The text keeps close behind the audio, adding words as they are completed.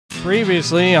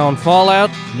Previously on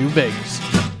Fallout New Vegas.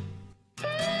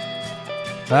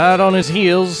 Hot on his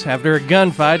heels after a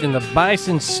gunfight in the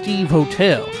Bison Steve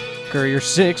Hotel, Courier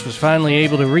 6 was finally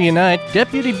able to reunite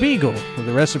Deputy Beagle with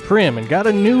the rest of Prim and got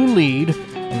a new lead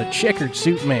on the checkered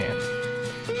suit man.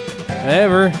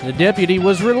 However, the deputy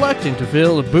was reluctant to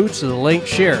fill the boots of the late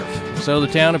sheriff, so the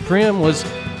town of Prim was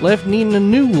left needing a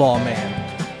new lawman.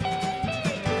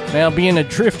 Now, being a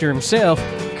drifter himself,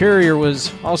 Courier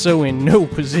was also in no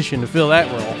position to fill that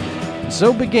role, and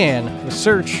so began the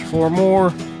search for a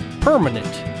more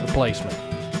permanent replacement.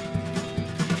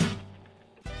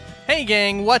 Hey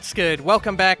gang, what's good?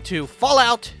 Welcome back to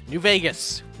Fallout New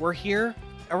Vegas. We're here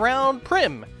around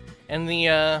Prim and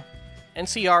the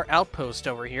NCR outpost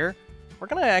over here. We're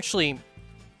gonna actually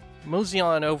mosey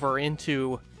on over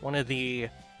into one of the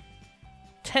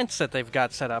tents that they've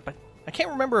got set up. I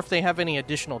can't remember if they have any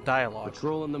additional dialogue.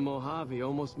 Patrolling the Mojave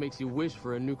almost makes you wish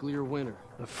for a nuclear winter.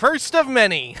 The first of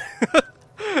many!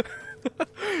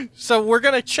 So we're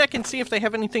gonna check and see if they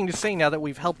have anything to say now that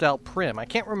we've helped out Prim. I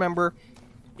can't remember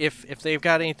if they've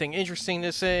got anything interesting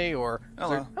to say or...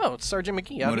 Hello. Oh, it's Sergeant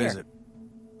McGee out here. What is it?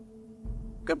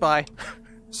 Goodbye.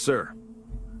 Sir.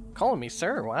 Calling me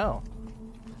sir, wow.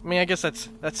 I mean, I guess that's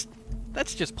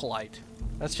just polite.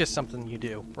 That's just something you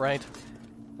do, right?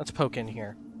 Let's poke in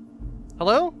here.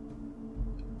 Hello?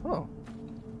 Oh.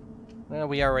 Well,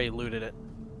 we already looted it.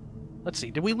 Let's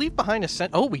see, did we leave behind a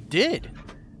scent? Oh, we did!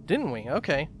 Didn't we?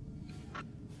 Okay.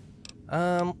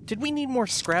 Did we need more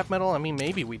scrap metal? I mean,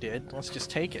 maybe we did. Let's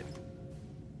just take it.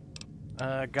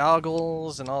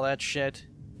 Goggles and all that shit.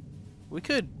 We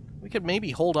could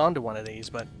maybe hold on to one of these,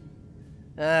 but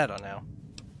I don't know.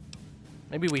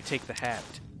 Maybe we take the hat.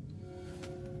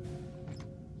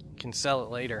 Can sell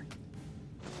it later.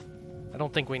 I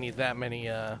don't think we need that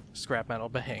many scrap metal,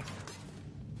 but hey.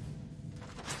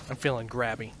 I'm feeling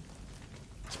grabby.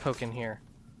 Let's poke in here.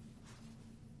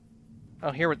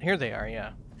 Oh, here they are,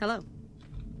 yeah. Hello.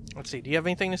 Let's see, do you have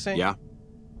anything to say? Yeah?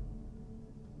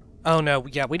 Oh, no,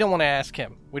 yeah, we don't want to ask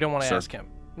him. We don't want to Sure. ask him.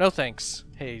 No thanks,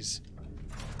 Hayes.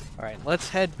 Alright, let's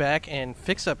head back and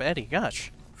fix up Eddie.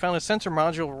 Gosh, found a sensor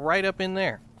module right up in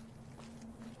there.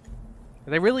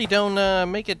 They really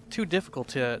don't make it too difficult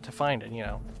to find it, you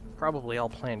know. Probably all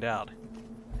planned out.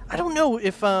 I don't know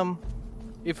if nah,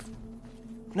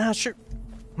 sure.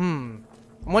 I'm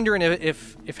wondering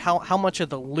if how much of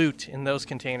the loot in those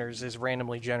containers is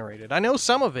randomly generated. I know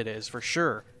some of it is, for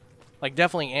sure. Like,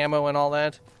 definitely ammo and all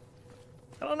that.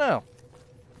 I don't know.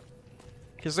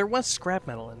 Because there was scrap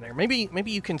metal in there. Maybe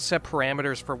you can set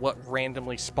parameters for what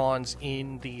randomly spawns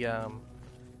in the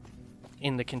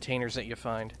containers that you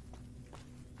find.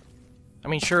 I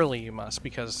mean, surely you must,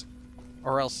 because...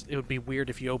 Or else it would be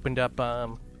weird if you opened up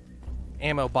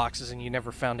ammo boxes and you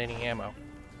never found any ammo.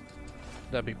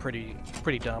 That'd be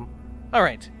pretty dumb.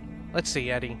 Alright, let's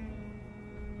see, Eddie.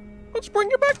 Let's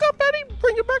bring you back up, Eddie!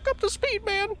 Bring you back up to speed,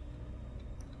 man!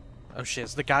 Oh shit,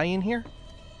 is the guy in here?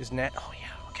 Is Nat? Oh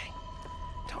yeah, okay.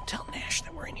 Don't tell Nash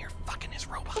that we're in here fucking his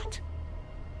robot.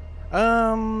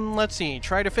 Let's see,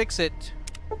 try to fix it.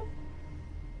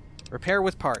 Repair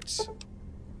with parts.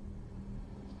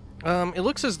 It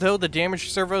looks as though the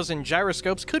damaged servos and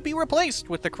gyroscopes could be replaced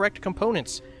with the correct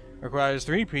components. Requires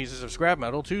 3 pieces of scrap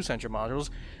metal, 2 sensor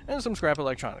modules, and some scrap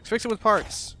electronics. Fix it with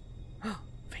parts.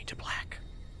 Fade to black.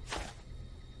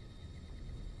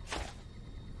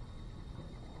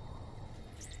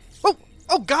 Oh!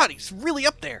 Oh god, he's really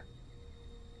up there!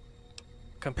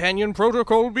 Companion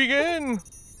protocol begin!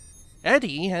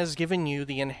 Eddie has given you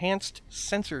the enhanced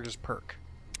sensors perk.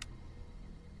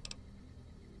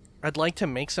 I'd like to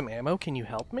make some ammo. Can you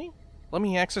help me? Let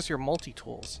me access your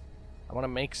multi-tools. I want to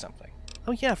make something.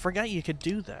 Oh yeah, I forgot you could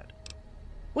do that.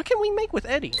 What can we make with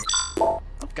Eddie? Oh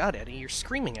god, Eddie, you're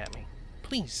screaming at me.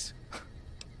 Please.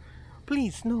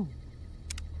 Please, no.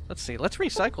 Let's see, let's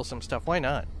recycle some stuff. Why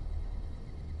not?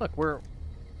 Look, we're...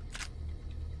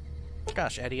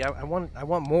 Gosh, Eddie, I want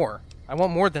more. I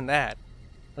want more than that.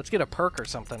 Let's get a perk or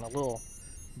something. A little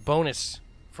bonus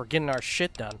for getting our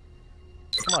shit done.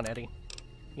 Come on, Eddie.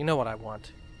 You know what I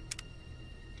want.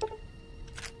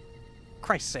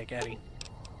 Christ's sake, Eddie.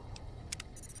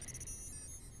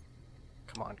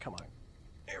 Come on, come on.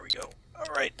 There we go.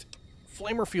 Alright.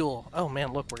 Flamer fuel. Oh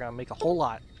man, look, we're gonna make a whole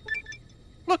lot.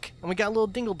 Look! And we got a little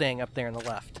dingle-dang up there on the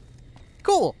left.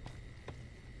 Cool!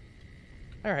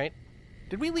 Alright.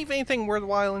 Did we leave anything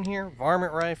worthwhile in here?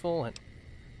 Varmint rifle and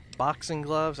boxing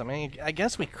gloves. I mean, I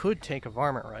guess we could take a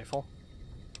varmint rifle.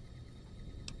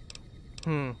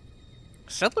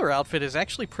 Settler outfit is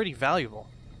actually pretty valuable.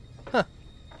 Huh.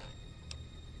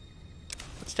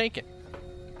 Let's take it.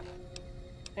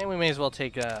 And we may as well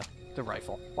take the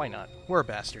rifle. Why not? We're a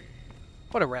bastard.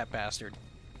 What a rat bastard.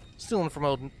 Stealing from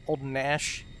old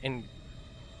Nash and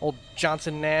old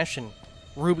Johnson Nash and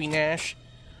Ruby Nash.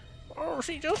 Oh,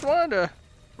 she just wanted to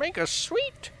make a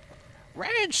sweet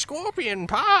red scorpion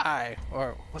pie.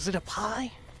 Or was it a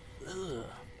pie? Ugh.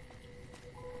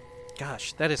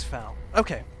 Gosh, that is foul.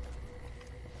 Okay.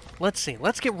 Let's see.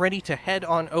 Let's get ready to head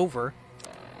on over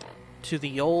to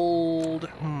the old...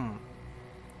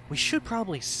 We should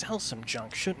probably sell some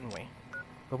junk, shouldn't we?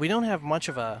 But we don't have much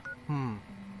of a...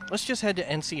 Let's just head to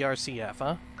NCRCF,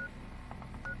 huh?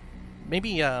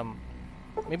 Maybe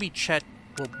Chet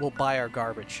will buy our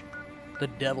garbage. The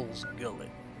Devil's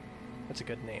Gullet. That's a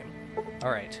good name.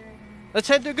 Alright. Let's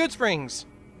head to Good Springs!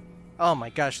 Oh my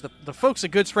gosh, the folks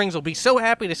at Good Springs will be so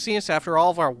happy to see us after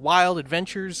all of our wild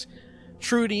adventures.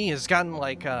 Trudy has gotten,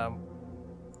 like, I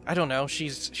don't know,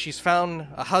 she's found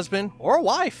a husband or a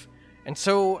wife. And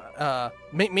so,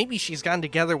 maybe she's gotten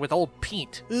together with old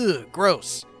Pete. Ugh,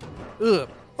 gross. Ugh.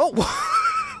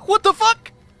 Oh, what the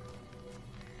fuck?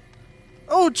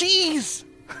 Oh, jeez!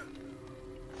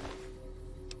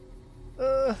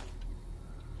 I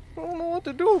don't know what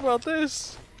to do about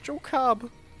this. Joe Cobb.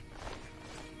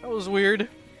 That was weird.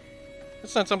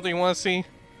 That's not something you want to see.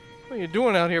 What are you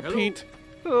doing out here, Pete?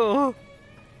 Oh.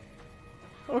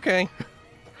 Okay.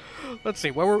 Let's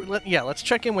see. Let's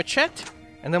check in with Chet,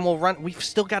 and then we'll run. We've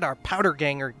still got our powder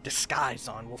ganger disguise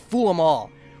on. We'll fool them all.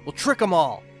 We'll trick them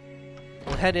all.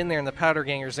 We'll head in there, and the powder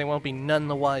gangers, they won't be none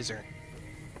the wiser.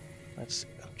 Let's...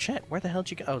 Oh, Chet, where the hell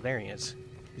did you go? Oh, there he is.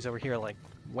 He's over here, like,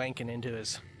 wanking into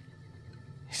his...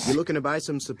 You looking to buy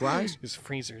some supplies? His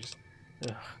freezers.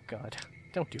 Oh, God.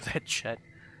 Don't do that, Chet.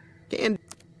 Can...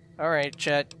 Alright,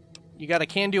 Chet. You got a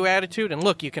can-do attitude, and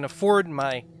look, you can afford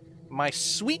my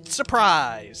sweet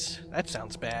surprise. That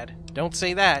sounds bad. Don't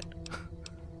say that.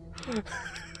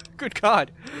 Good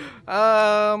God.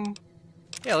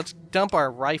 Yeah, let's dump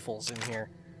our rifles in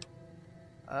here.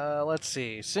 Let's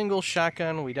see. Single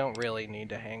shotgun, we don't really need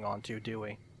to hang on to, do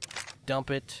we?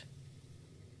 Dump it.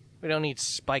 We don't need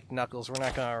spiked knuckles. We're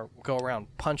not gonna go around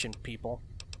punching people.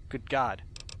 Good God.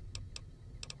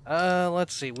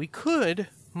 Let's see. We could...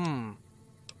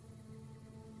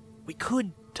 We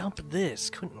could dump this,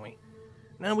 couldn't we?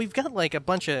 Now, we've got, like, a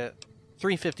bunch of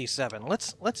 357.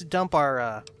 Let's dump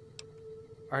our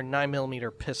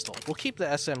 9mm pistol. We'll keep the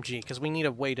SMG, because we need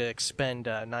a way to expend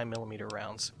 9mm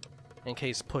rounds, in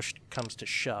case push comes to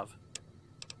shove.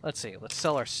 Let's see. Let's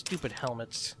sell our stupid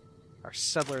helmets. Our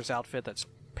settler's outfit that's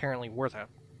apparently worth a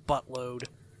buttload.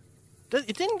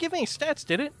 It didn't give any stats,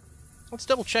 did it? Let's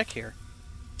double check here.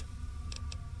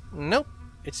 Nope.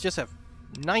 It's just a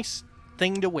nice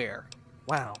thing to wear.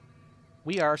 Wow.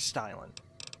 We are styling.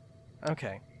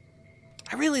 Okay.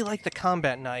 I really like the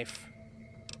combat knife.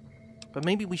 But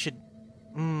maybe we should...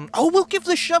 Oh, we'll give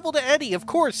the shovel to Eddie. Of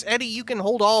course, Eddie, you can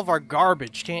hold all of our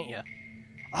garbage, can't you?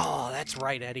 Oh, that's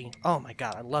right, Eddie. Oh my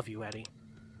God, I love you, Eddie.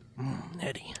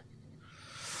 Eddie.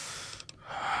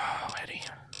 Oh, Eddie.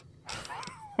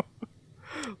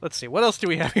 Let's see, what else do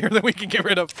we have here that we can get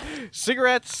rid of?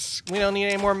 Cigarettes. We don't need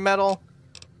any more metal.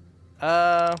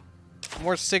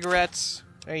 More cigarettes.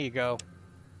 There you go.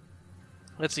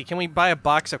 Let's see, can we buy a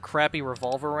box of crappy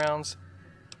revolver rounds?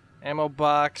 Ammo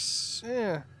box.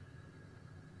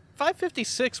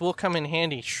 556 will come in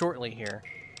handy shortly here.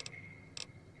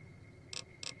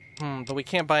 But we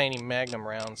can't buy any Magnum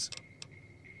rounds.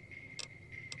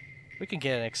 We could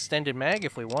get an extended mag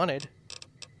if we wanted.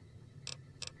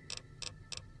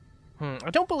 I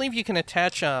don't believe you can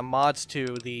attach mods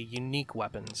to the unique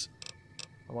weapons.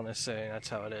 I want to say that's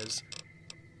how it is.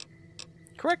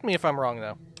 Correct me if I'm wrong,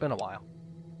 though. Been a while.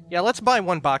 Yeah, let's buy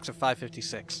one box of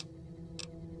 556.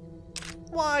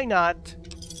 Why not?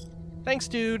 Thanks,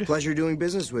 dude. Pleasure doing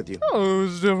business with you. Oh,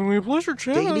 it's definitely a pleasure,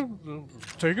 Chet.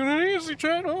 Taking it easy,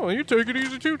 Chet. Oh, you take it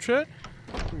easy too, Chet.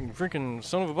 You freaking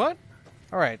son of a butt.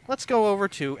 Alright, let's go over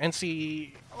to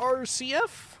NCRCF.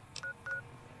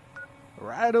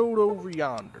 Right over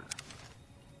yonder.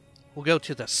 We'll go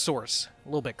to the source, a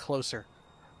little bit closer.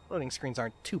 Loading screens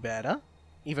aren't too bad, huh?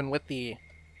 Even with the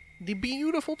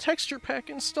beautiful texture pack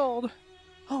installed.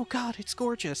 Oh God, it's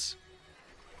gorgeous.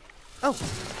 Oh.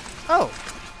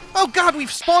 Oh God,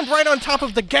 we've spawned right on top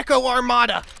of the Gecko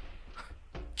Armada!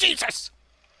 Jesus!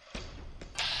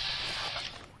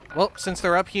 Well, since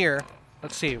they're up here,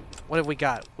 let's see, what have we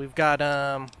got? We've got,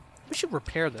 we should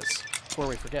repair this before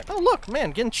we forget. Oh look,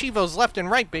 man, getting Chivos left and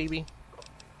right, baby.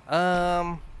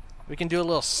 We can do a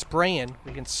little spraying.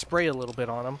 We can spray a little bit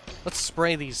on them. Let's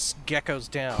spray these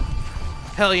geckos down.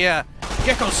 Hell yeah,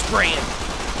 gecko spraying!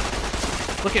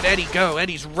 Look at Eddie go.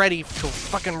 Eddie's ready to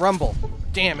fucking rumble.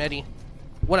 Damn, Eddie.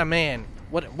 What a man.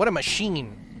 What a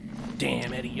machine.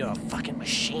 Damn, Eddie, you're a fucking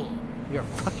machine. You're a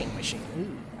fucking machine.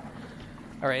 Ooh.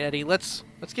 All right, Eddie, let's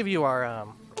give you our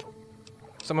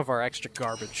some of our extra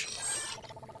garbage.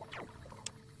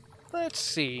 Let's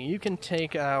see. You can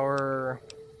take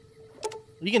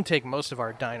most of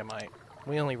our dynamite.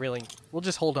 We'll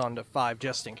just hold on to 5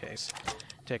 just in case.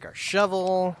 Take our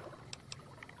shovel.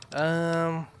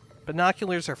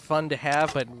 Binoculars are fun to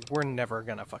have, but we're never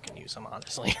gonna fucking use them,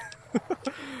 honestly.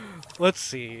 Let's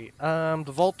see. The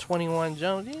Vault 21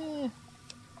 Jones.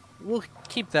 We'll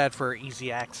keep that for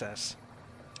easy access.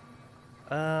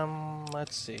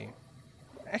 Let's see.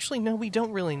 Actually, no, we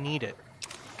don't really need it.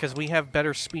 Because we have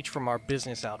better speech from our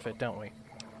business outfit, don't we?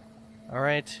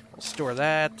 Alright, we'll store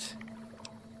that.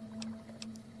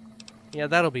 Yeah,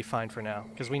 that'll be fine for now,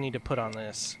 because we need to put on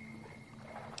this.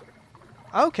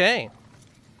 Okay.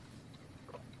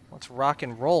 Let's rock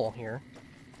and roll here.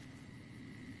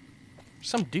 There's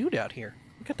some dude out here.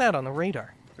 Look at that on the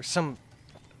radar. There's some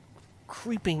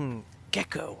creeping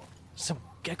gecko. Some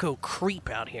gecko creep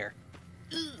out here.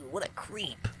 Ooh, what a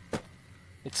creep.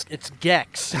 It's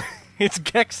Gex. It's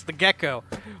Gex the gecko.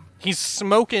 He's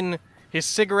smoking his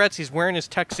cigarettes, he's wearing his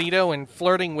tuxedo, and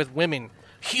flirting with women.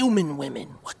 Human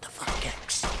women. What the fuck,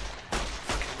 Gex?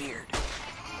 Fucking weird.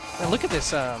 Now look at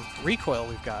this recoil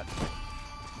we've got.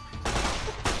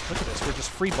 Look at this, we're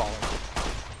just freeballing.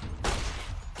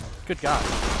 Good God.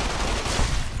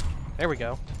 There we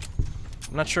go.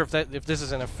 I'm not sure if this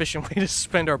is an efficient way to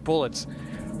spend our bullets.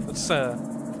 Let's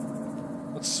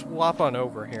swap on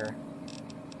over here.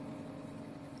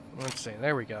 Let's see,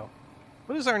 there we go.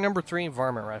 What is our number 3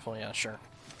 varmint rifle? Yeah, sure.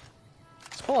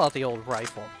 Let's pull out the old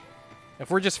rifle. If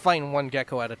we're just fighting one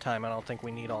gecko at a time, I don't think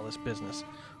we need all this business.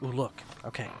 Ooh, look.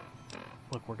 Okay.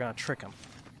 Look, we're gonna trick him.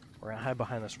 We're gonna hide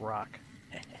behind this rock.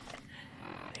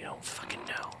 They don't fucking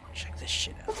know. Check this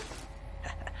shit out.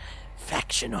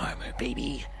 Faction armor,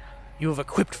 baby. You have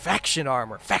equipped faction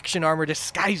armor. Faction armor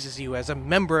disguises you as a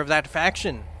member of that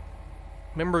faction.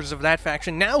 Members of that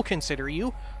faction now consider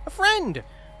you a friend,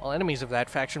 while enemies of that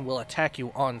faction will attack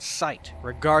you on sight,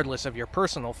 regardless of your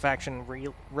personal faction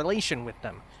relation with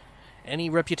them. Any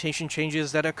reputation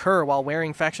changes that occur while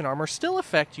wearing faction armor still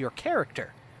affect your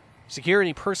character.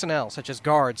 Security personnel, such as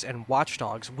guards and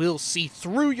watchdogs, will see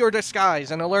through your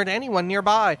disguise and alert anyone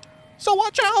nearby. So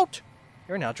watch out!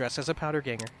 You're now dressed as a powder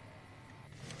ganger.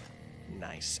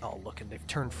 Nice. Oh, look, and they've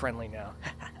turned friendly now.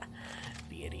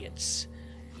 The idiots.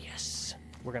 Yes.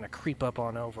 We're gonna creep up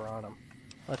on over on them.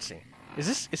 Let's see.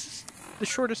 Is this the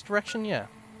shortest direction? Yeah.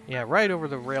 Yeah, right over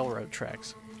the railroad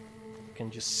tracks. Can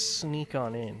just sneak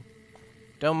on in.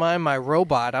 Don't mind my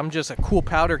robot. I'm just a cool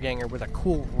powder ganger with a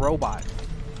cool robot.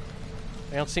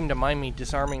 They don't seem to mind me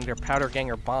disarming their powder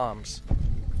ganger bombs.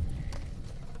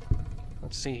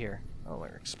 Let's see here. Oh,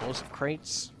 they're explosive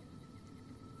crates.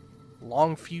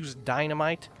 Long fuse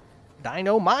dynamite.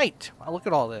 Dynamite! Wow, look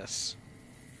at all this.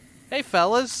 Hey,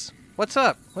 fellas. What's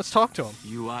up? Let's talk to him.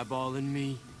 You eyeballing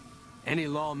me? Any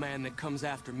lawman that comes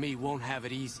after me won't have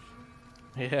it easy.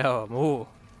 Yeah, ooh.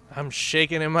 I'm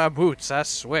shaking in my boots, I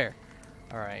swear.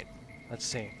 Alright, let's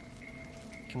see.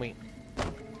 Can we...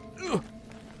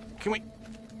 Can we...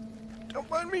 Don't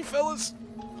mind me, fellas.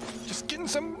 Just getting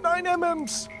some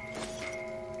 9mm.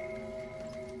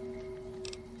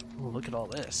 Ooh, look at all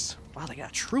this. Wow, they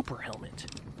got a trooper helmet.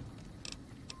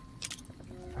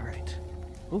 Alright.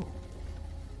 Ooh.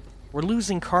 We're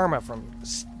losing karma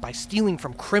by stealing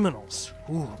from criminals.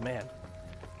 Ooh, man.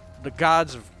 The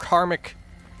gods of karmic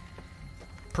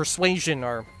persuasion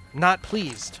are not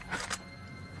pleased.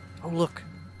 Oh, look.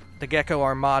 The Gecko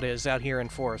Armada is out here in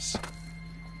force.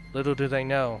 Little do they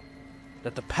know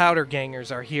that the powder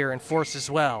gangers are here in force as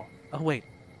well. Oh, wait.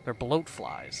 They're bloat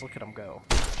flies. Look at them go.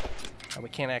 Oh, we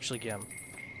can't actually get them.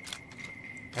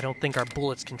 I don't think our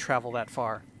bullets can travel that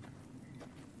far.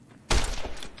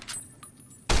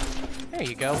 There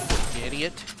you go, you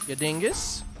idiot. You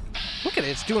dingus. Look at it,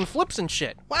 it's doing flips and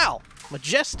shit. Wow,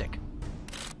 majestic.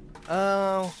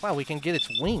 Wow, we can get its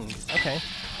wings. Okay.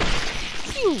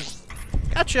 Phew.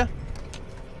 Gotcha.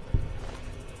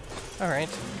 Alright,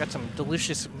 got some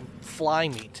delicious fly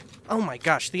meat. Oh my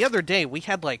gosh, the other day we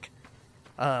had like,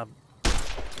 I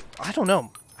don't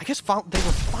know. I guess they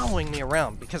were following me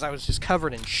around because I was just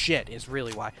covered in shit is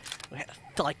really why. We had,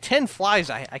 like 10 flies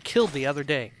I killed the other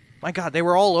day. My god, they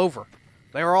were all over.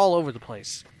 They were all over the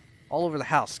place. All over the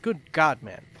house. Good god,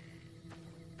 man.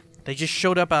 They just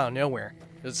showed up out of nowhere.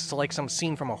 It's like some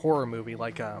scene from a horror movie,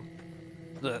 like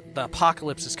the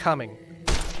apocalypse is coming.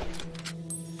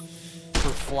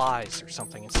 Through flies or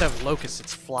something. Instead of locusts,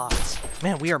 it's flies.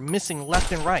 Man, we are missing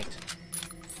left and right.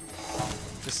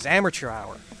 This is amateur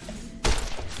hour.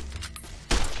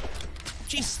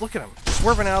 Jesus, look at him.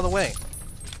 swerving out of the way.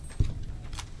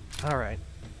 Alright.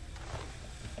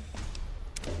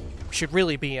 We should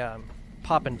really be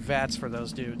popping VATs for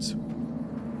those dudes.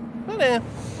 But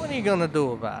what are you gonna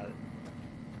do about it?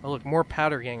 Oh look, more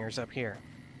powder gangers up here.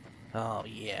 Oh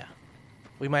yeah.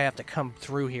 We might have to come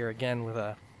through here again with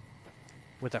a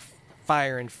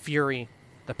fire and fury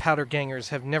the powder gangers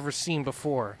have never seen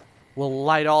before. We'll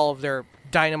light all of their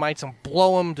dynamites and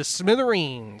blow them to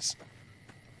smithereens.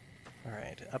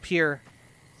 Alright, up here,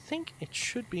 I think it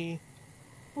should be...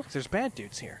 Look, there's bad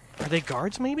dudes here. Are they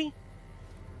guards, maybe?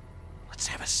 Let's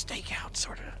have a stakeout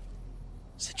sort of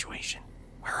situation.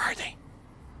 Where are they?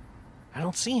 I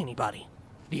don't see anybody.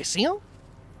 Do you see them?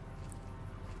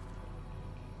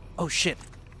 Oh shit.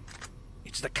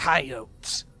 It's the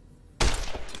coyotes.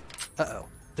 Uh-oh.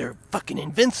 They're fucking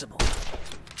invincible.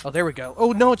 Oh, there we go.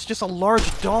 Oh no, it's just a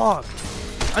large dog.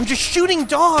 I'm just shooting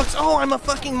dogs! Oh, I'm a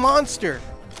fucking monster!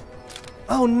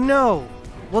 Oh no!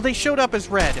 Well, they showed up as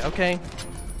red, okay?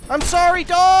 I'm sorry,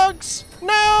 dogs!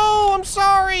 No! I'm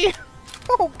sorry!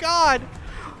 Oh god!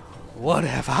 What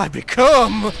have I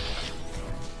become?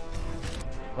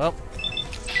 Well,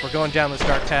 we're going down this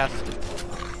dark path.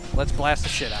 Let's blast the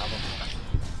shit out of them.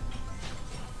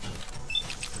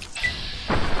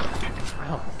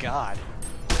 Oh god.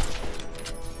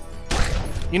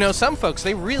 You know, some folks,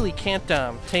 they really can't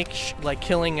take like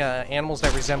killing animals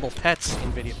that resemble pets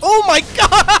in video. Oh my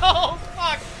god! Oh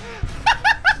fuck!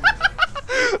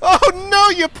 Oh no,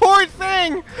 you poor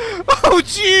thing! Oh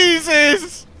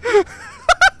Jesus!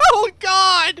 Oh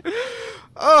god!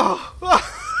 Oh!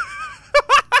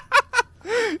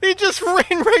 He just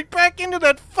ran right back into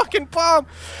that fucking bomb.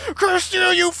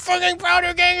 Christina, you fucking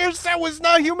powder gangers! That was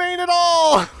not humane at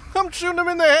all! I'm shooting him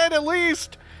in the head at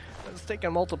least. I was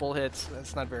taking multiple hits.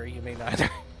 That's not very humane either.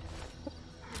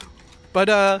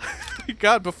 But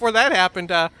God, before that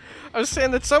happened, I was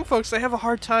saying that some folks, they have a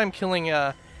hard time killing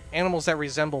animals that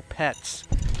resemble pets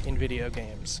in video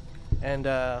games, and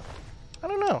I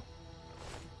don't know.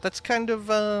 That's kind of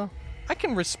I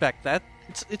can respect that.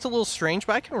 It's a little strange,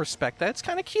 but I can respect that. It's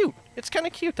kind of cute. It's kind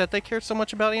of cute that they care so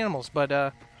much about animals,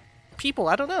 but people,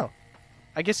 I don't know.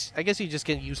 I guess you just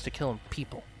get used to killing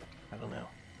people. I don't know.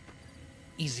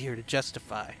 Easier to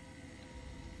justify.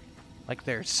 Like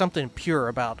there's something pure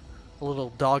about a little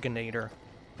doginator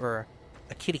or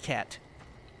a kitty cat.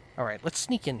 Alright, let's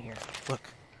sneak in here. Look,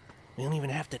 we don't even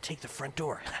have to take the front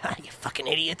door. You fucking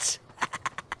idiots.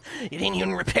 You didn't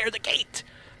even repair the gate.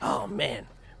 Oh man,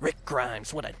 Rick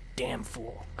Grimes, what a damn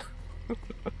fool.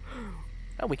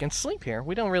 Oh, we can sleep here.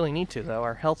 We don't really need to though.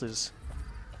 Our health is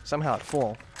somehow at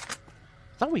full.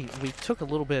 I thought we took a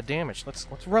little bit of damage. Let's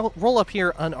roll up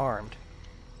here unarmed.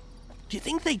 Do you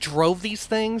think they drove these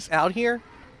things out here?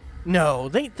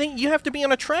 No, you have to be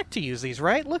on a track to use these,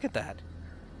 right? Look at that.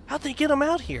 How'd they get them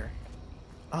out here?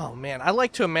 Oh man, I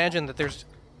like to imagine that there's...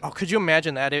 Oh, could you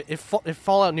imagine that? If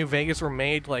Fallout New Vegas were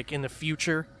made, like, in the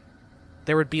future,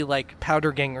 there would be, like,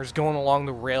 powder gangers going along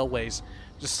the railways,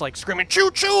 just, like, screaming,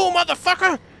 choo-choo,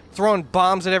 motherfucker! Throwing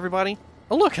bombs at everybody.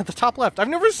 Oh, look, at the top left. I've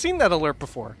never seen that alert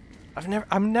before. I've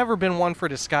never been one for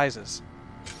disguises.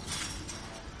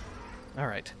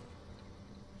 Alright.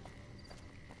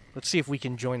 Let's see if we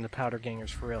can join the powder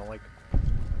gangers for real. Like,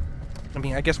 I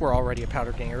mean, I guess we're already a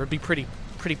powder ganger. It would be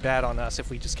pretty bad on us if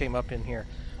we just came up in here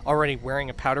already wearing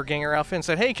a powder ganger outfit and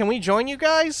said, hey, can we join you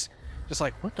guys? Just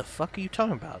like, what the fuck are you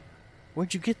talking about?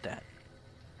 Where'd you get that?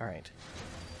 Alright.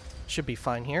 Should be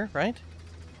fine here, right?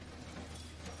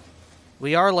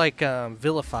 We are, like,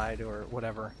 vilified or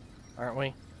whatever, aren't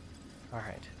we?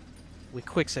 Alright. We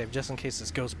quick save just in case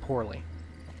this goes poorly.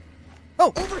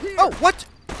 Oh! Over here. Oh, what?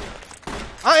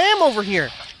 I am over here!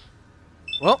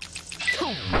 Well,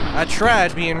 I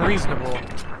tried being reasonable.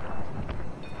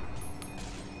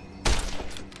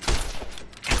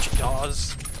 Gotcha,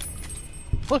 Dawes.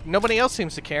 Look, nobody else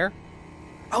seems to care.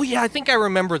 Oh yeah, I think I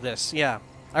remember this. Yeah,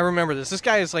 I remember this. This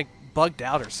guy is, like, bugged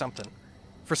out or something.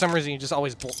 For some reason, he just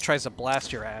always tries to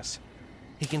blast your ass.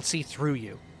 He can see through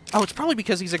you. Oh, it's probably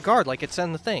because he's a guard, like it said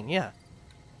in the thing, yeah.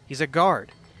 He's a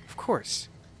guard. Of course.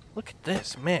 Look at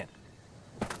this, man.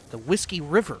 The Whiskey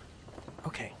River.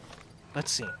 Okay,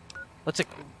 let's see.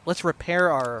 Let's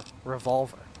repair our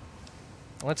revolver.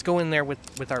 Let's go in there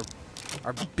with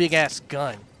our big-ass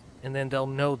gun, and then they'll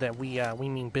know that we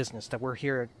mean business, that we're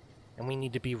here and we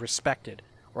need to be respected,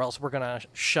 or else we're gonna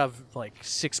shove, like,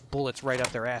 6 bullets right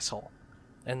up their asshole.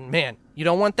 And, man, you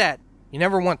don't want that. You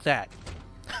never want that.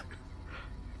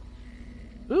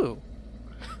 Ooh.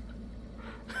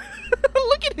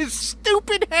 Look at his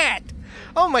stupid hat!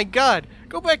 Oh my god!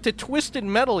 Go back to Twisted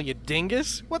Metal, you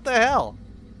dingus! What the hell?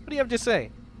 What do you have to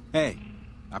say? Hey,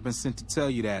 I've been sent to tell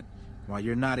you that While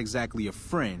you're not exactly a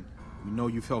friend, we know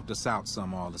you've helped us out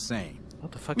some all the same.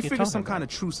 What the fuck We are you figure talking some about? kind of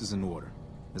truce is in order.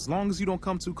 As long as you don't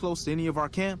come too close to any of our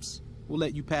camps, we'll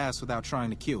let you pass without trying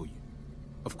to kill you.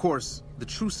 Of course, the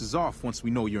truce is off once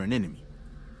we know you're an enemy.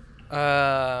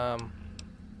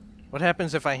 What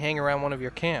happens if I hang around one of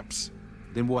your camps?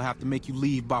 Then we'll have to make you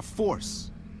leave by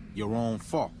force. Your own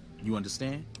fault. You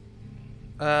understand?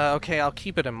 Okay, I'll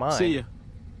keep it in mind. See ya.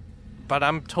 But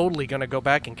I'm totally gonna go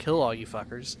back and kill all you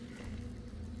fuckers.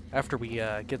 After we,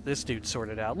 get this dude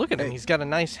sorted out. Look at him, he's got a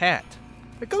nice hat.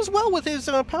 It goes well with his,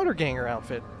 powder ganger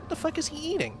outfit. What the fuck is he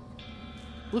eating?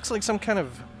 Looks like some kind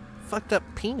of fucked up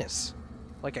penis.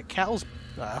 Like a cow's,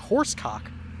 horse cock.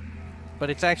 But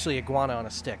it's actually iguana on a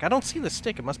stick. I don't see the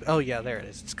stick, it must be... Oh yeah, there it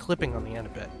is. It's clipping on the end a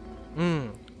bit.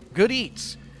 Good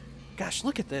eats. Gosh,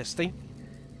 look at this. They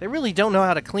really don't know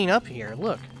how to clean up here.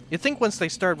 Look. You'd think once they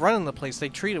start running the place,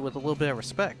 they'd treat it with a little bit of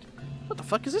respect. What the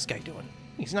fuck is this guy doing?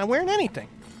 He's not wearing anything.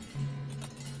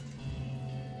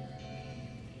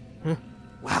 Huh.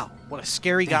 Wow, what a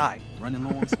scary guy. Running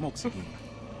low on smokes again.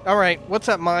 Alright, what's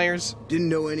up, Myers? Didn't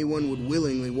know anyone would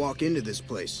willingly walk into this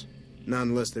place. Not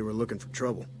unless they were looking for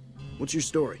trouble. What's your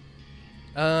story?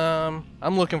 I'm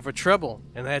looking for trouble,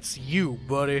 and that's you,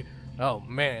 buddy. Oh,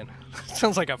 man.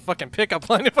 Sounds like a fucking pickup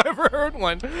line if I ever heard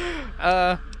one.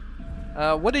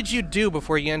 What did you do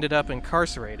before you ended up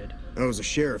incarcerated? I was a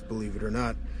sheriff, believe it or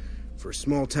not, for a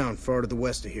small town far to the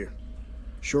west of here.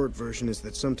 Short version is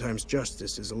that sometimes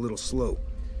justice is a little slow.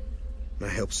 And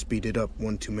I helped speed it up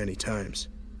one too many times.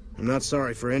 I'm not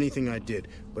sorry for anything I did,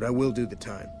 but I will do the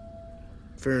time.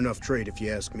 Fair enough trade if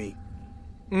you ask me.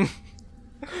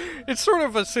 It's sort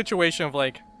of a situation of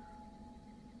like,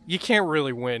 you can't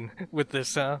really win with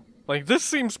this, huh? Like, this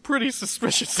seems pretty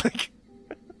suspicious. Like,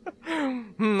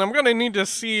 I'm gonna need to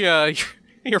see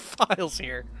your files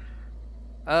here.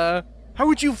 How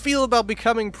would you feel about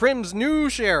becoming Prim's new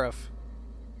sheriff?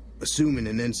 Assuming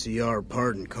an NCR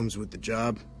pardon comes with the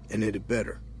job, and it had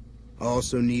better. I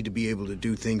also need to be able to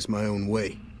do things my own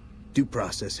way. Due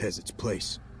process has its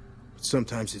place, but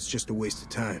sometimes it's just a waste of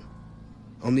time.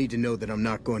 I'll need to know that I'm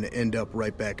not going to end up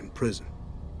right back in prison.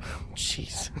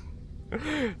 Jeez.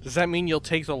 Does that mean you'll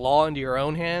take the law into your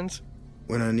own hands?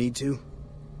 When I need to,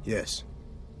 yes.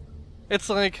 It's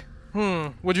like,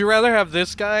 would you rather have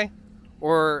this guy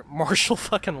or martial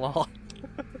fucking law?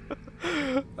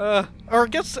 Or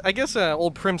I guess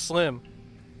old Prim Slim.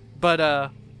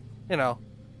 But you know,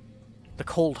 the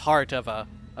cold heart of a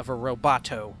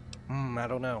roboto. I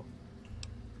don't know.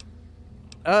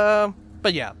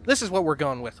 But yeah, this is what we're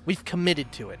going with. We've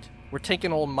committed to it. We're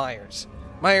taking old Myers.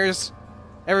 Myers,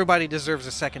 everybody deserves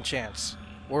a second chance.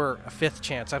 Or a fifth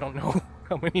chance. I don't know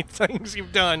how many things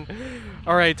you've done.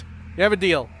 Alright, you have a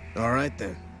deal. Alright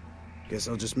then. Guess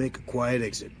I'll just make a quiet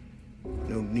exit.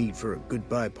 No need for a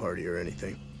goodbye party or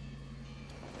anything.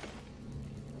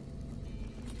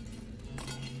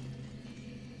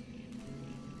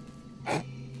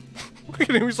 Look at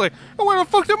him, he's like, oh, where the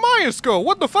fuck did Myers go?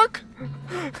 What the fuck?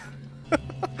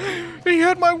 He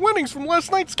had my winnings from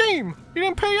last night's game. He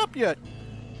didn't pay up yet.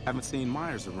 Haven't seen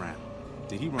Myers around.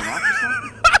 Did he run off or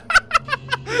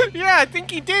something? Yeah, I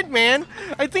think he did, man.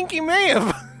 I think he may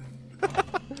have.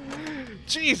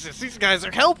 Jesus, these guys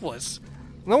are helpless.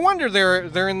 No wonder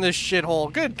they're in this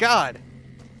shithole. Good God.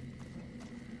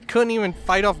 Couldn't even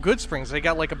fight off Good Springs. They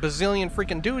got like a bazillion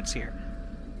freaking dudes here.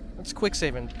 Let's quick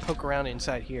save and poke around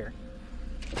inside here.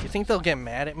 You think they'll get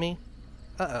mad at me?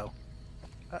 Uh-oh.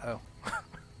 Uh-oh.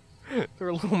 They're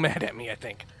a little mad at me, I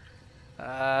think.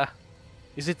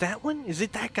 Is it that one? Is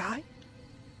it that guy?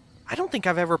 I don't think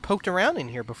I've ever poked around in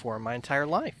here before in my entire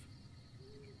life.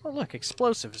 Oh, look,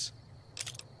 explosives.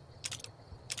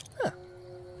 Huh.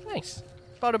 Nice.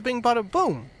 Bada bing, bada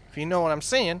boom, if you know what I'm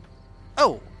saying.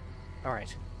 Oh!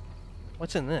 Alright.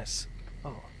 What's in this?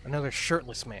 Oh, another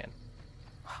shirtless man.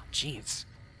 Oh, jeez.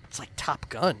 It's like Top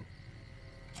Gun.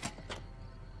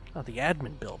 Oh, the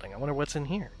admin building. I wonder what's in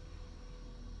here.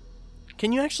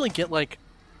 Can you actually get, like,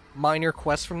 minor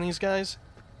quests from these guys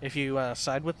if you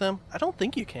side with them? I don't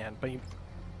think you can, but you...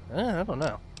 I don't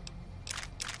know.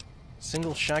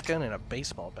 Single shotgun and a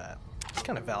baseball bat. It's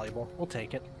kind of valuable. We'll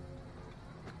take it.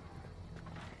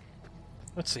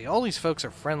 Let's see. All these folks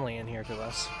are friendly in here to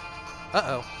us.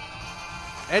 Uh-oh.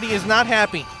 Eddie is not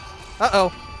happy.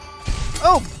 Uh-oh.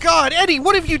 Oh, God! Eddie,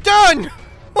 what have you done?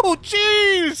 Oh,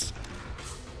 jeez!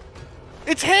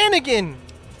 It's Hannigan!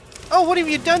 Oh, what have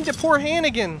you done to poor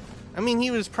Hannigan? I mean,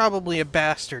 he was probably a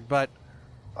bastard, but...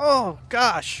 Oh,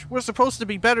 gosh. We're supposed to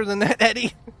be better than that,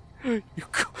 Eddie.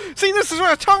 See, this is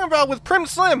what I'm talking about with Prim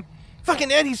Slim. Fucking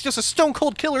Eddie's just a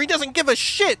stone-cold killer. He doesn't give a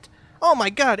shit. Oh, my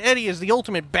God. Eddie is the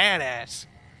ultimate badass.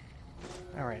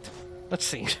 Alright. Let's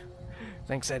see.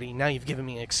 Thanks, Eddie. Now you've given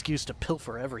me an excuse to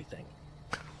pilfer everything.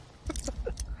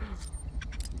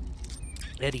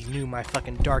 Eddie knew my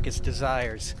fucking darkest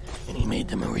desires, and he made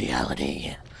them a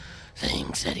reality.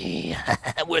 Thanks, Eddie.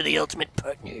 We're the ultimate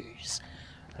partners.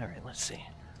 Alright, let's see.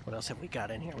 What else have we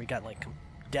got in here? We got, like,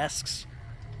 desks,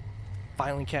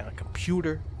 filing cabinet, a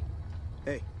computer.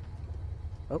 Hey.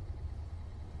 Oh.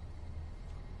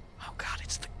 Oh, God,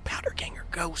 it's the Powder Ganger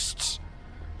ghosts.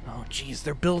 Oh, jeez,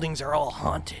 their buildings are all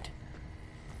haunted.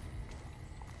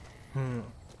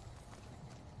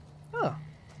 Oh.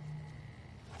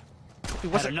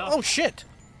 It wasn't. Oh, shit.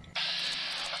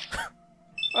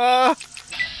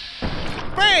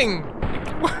 Bang!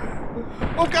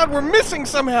 Oh, God, we're missing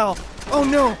somehow. Oh,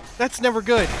 no, that's never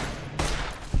good.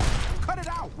 Cut it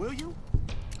out, will you?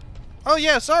 Oh,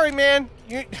 yeah, sorry, man.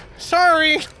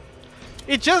 Sorry.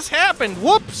 It just happened.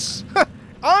 Whoops.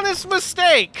 Honest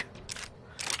mistake.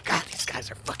 God, these guys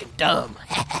are fucking dumb.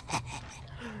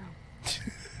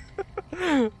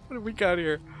 What do we got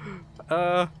here?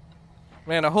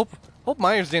 Man, I hope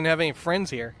Myers didn't have any friends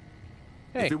here.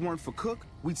 Hey. If it weren't for Cook,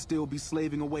 we'd still be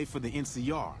slaving away for the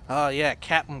NCR. Oh, yeah,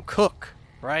 Captain Cook.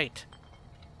 Right.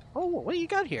 Oh, what do you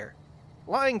got here?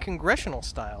 Lying congressional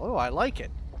style. Oh, I like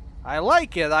it. I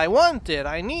like it. I want it.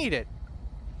 I need it.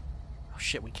 Oh,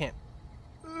 shit, we can't.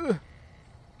 Ugh.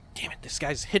 Damn it, this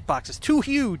guy's hitbox is too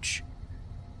huge.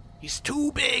 He's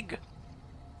too big.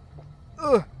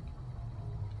 Ugh.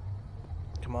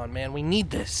 Come on, man. We need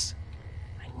this.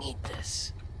 I need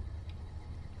this.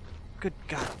 Good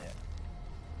God, man.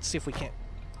 Let's see if we can't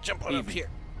jump on up here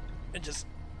and just...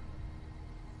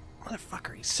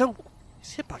 Motherfucker, his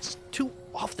hitbox is too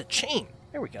off the chain.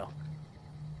 There we go.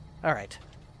 Alright.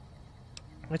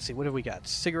 Let's see, what have we got?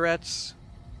 Cigarettes.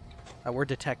 We're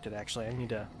detected, actually. I need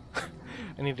to...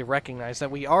 I need to recognize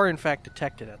that we are, in fact,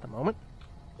 detected at the moment.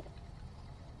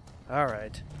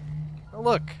 Alright. Oh,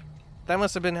 look. That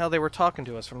must have been how they were talking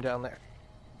to us from down there.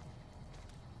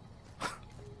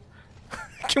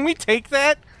 Can we take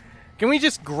that? Can we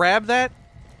just grab that?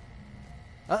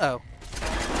 Uh-oh.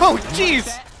 Oh,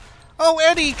 jeez! Oh,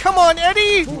 Eddie! Come on,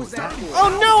 Eddie! Oh,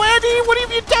 no, Eddie! What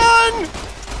have you done?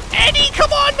 Eddie,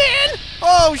 come on, man!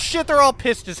 Oh, shit, they're all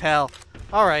pissed as hell.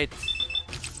 Alright.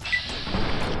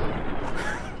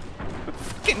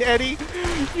 Fucking Eddie!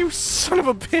 You son of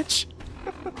a bitch!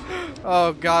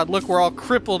 Oh, God, look, we're all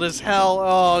crippled as hell.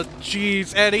 Oh,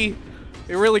 jeez, Eddie.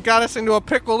 You really got us into a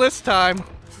pickle this time.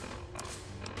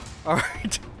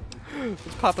 Alright.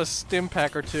 Let's pop a stim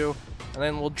pack or two, and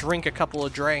then we'll drink a couple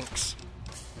of drinks.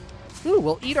 Ooh,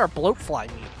 we'll eat our bloatfly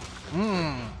meat.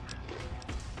 Mmm.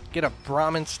 Get a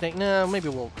Brahmin steak. No, maybe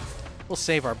we'll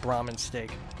save our Brahmin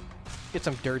steak. Get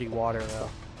some dirty water, though.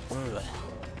 Ugh.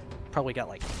 Probably got,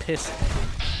 like, piss.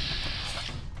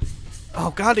 Oh,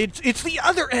 God, it's the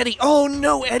other Eddie. Oh,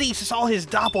 no, Eddie saw his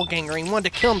doppelganger and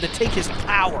wanted to kill him to take his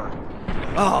power.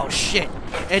 Oh, shit.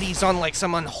 Eddie's on, like,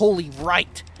 some unholy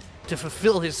rite to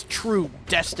fulfill his true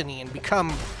destiny and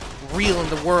become real in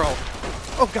the world.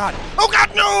 Oh, God. Oh,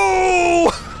 God,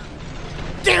 no!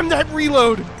 Damn that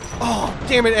reload. Oh,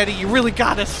 damn it, Eddie. You really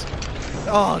got us.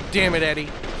 Oh, damn it, Eddie.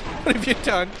 What have you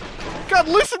done? God,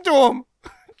 listen to him.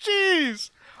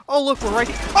 Jeez. Oh, look, we're right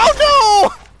here.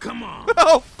 Oh, no! Come on.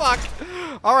 Oh, fuck.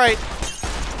 All right.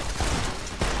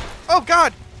 Oh,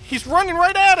 God. He's running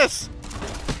right at us.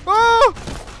 Oh,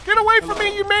 get away from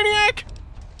me, you maniac.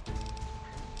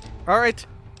 All right.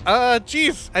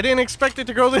 Jeez. I didn't expect it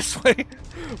to go this way.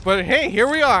 But, hey, here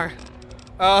we are.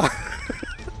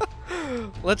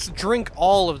 Let's drink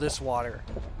all of this water.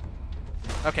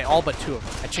 Okay, all but 2 of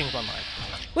them. I changed my mind.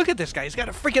 Look at this guy. He's got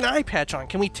a freaking eye patch on.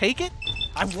 Can we take it?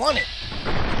 I want it.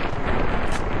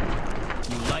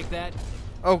 You like that?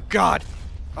 Oh, God.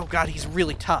 Oh, God, he's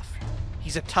really tough.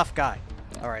 He's a tough guy.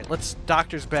 All right, let's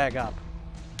doctor's bag up.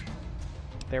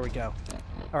 There we go.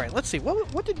 All right, let's see.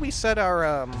 What did we set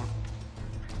our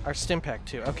stim pack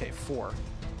to? Okay, 4.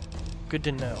 Good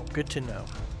to know. Good to know.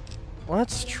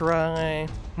 Let's try...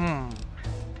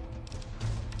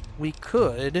 We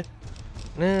could...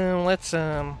 No, let's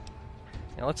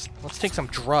take some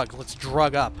drugs. Let's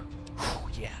drug up. Whew,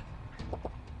 yeah.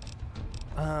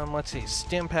 Let's see.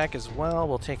 Stim pack as well.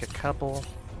 We'll take a couple.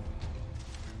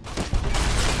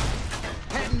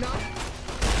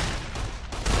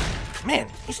 Man,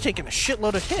 he's taking a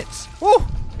shitload of hits. Woo!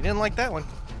 He didn't like that one.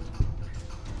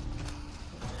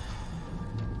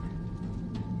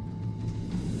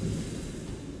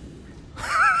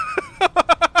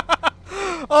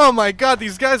 Oh my God,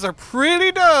 these guys are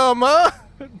pretty dumb, huh?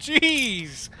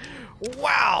 Jeez.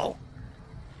 Wow.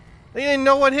 They didn't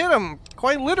know what hit them.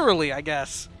 Quite literally, I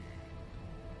guess.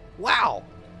 Wow.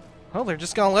 Well, they're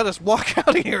just gonna let us walk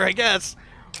out of here, I guess.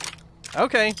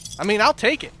 Okay. I mean, I'll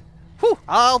take it. Whew,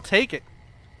 I'll take it.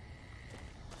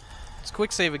 Let's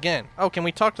quick save again. Oh, can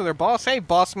we talk to their boss? Hey,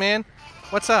 boss man.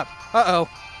 What's up? Uh-oh.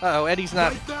 Uh-oh, Eddie's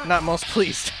not most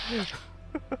pleased.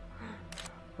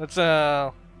 Let's, It's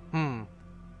a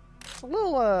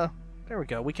little, there we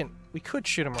go. We could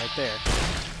shoot him right there.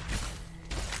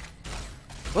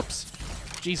 Whoops.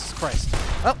 Jesus Christ.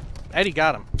 Oh, Eddie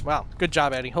got him. Wow, good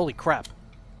job, Eddie. Holy crap.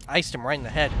 Iced him right in the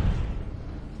head.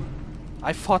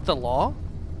 I fought the law?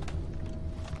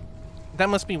 That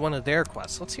must be one of their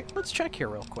quests. Let's check here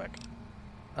real quick.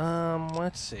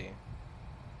 Let's see.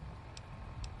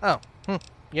 Oh,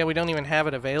 yeah, we don't even have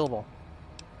it available.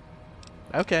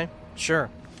 Okay, sure.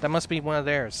 That must be one of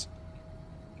theirs.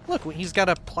 Look, he's got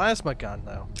a plasma gun,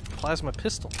 though. Plasma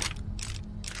pistol.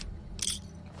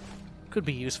 Could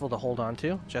be useful to hold on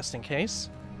to, just in case.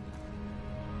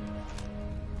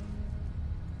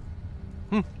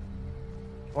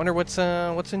 Wonder what's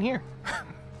in here.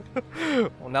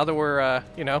 Well, now that we're,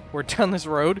 you know, we're down this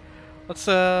road, let's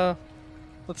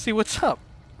see what's up.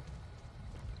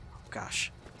 Oh,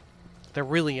 gosh. They're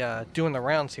really, doing the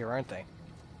rounds here, aren't they?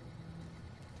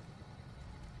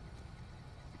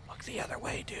 Look the other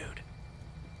way, dude.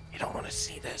 You don't want to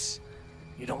see this.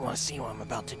 You don't want to see what I'm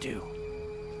about to do.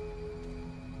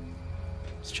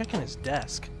 He's checking his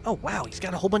desk. Oh, wow, he's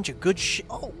got a whole bunch of good shit.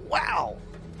 Oh, wow!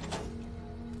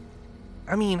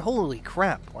 I mean, holy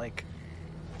crap, like...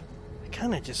 I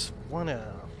kind of just want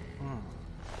to...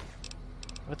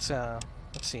 Let's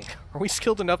see. Are we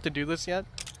skilled enough to do this yet?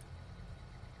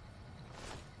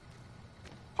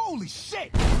 Holy shit!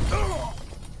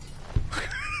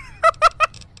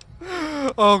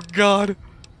 Oh, God.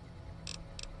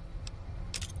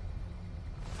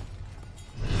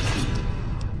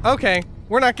 Okay,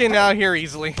 we're not getting out of here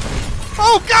easily.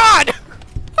 Oh, God!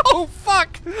 Oh,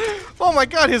 fuck! Oh, my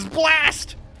God, his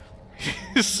blast!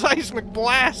 His seismic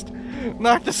blast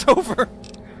knocked us over.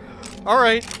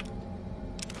 Alright.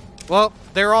 Well,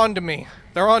 they're on to me.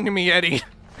 They're on to me, Eddie.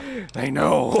 They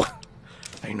know.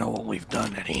 They know what we've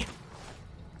done, Eddie.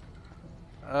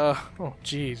 Oh,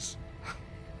 jeez.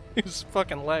 His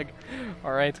fucking leg.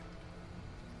 Alright.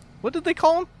 What did they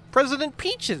call him? President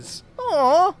Peaches.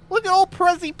 Aw, look at old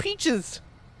Prezi Peaches.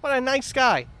 What a nice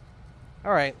guy.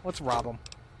 Alright, let's rob him.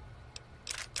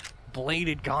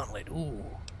 Bladed gauntlet. Ooh.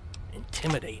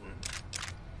 Intimidating.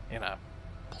 And a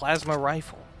plasma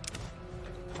rifle.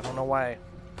 I don't know why I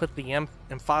put the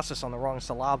emphasis on the wrong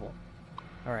syllable.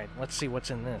 Alright, let's see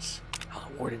what's in this. Oh,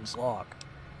 the Warden's log.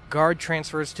 Guard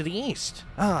transfers to the east.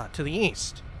 Ah, to the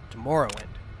east. To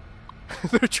Morrowind.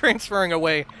 They're transferring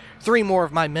away 3 more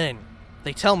of my men.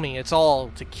 They tell me it's all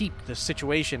to keep the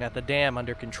situation at the dam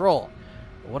under control.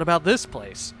 But what about this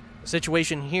place? The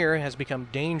situation here has become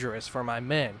dangerous for my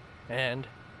men. And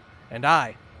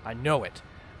I know it.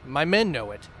 My men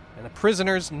know it. And the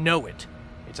prisoners know it.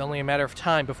 It's only a matter of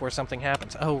time before something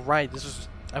happens. Oh, right, this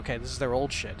is their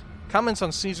old shit. Comments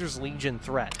on Caesar's Legion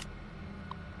threat.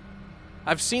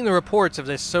 I've seen the reports of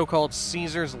this so-called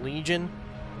Caesar's Legion.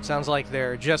 It sounds like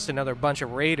they're just another bunch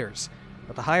of raiders.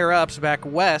 But the higher-ups back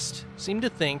west seem to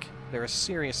think they're a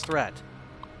serious threat.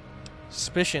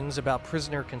 Suspicions about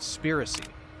prisoner conspiracy.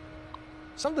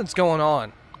 Something's going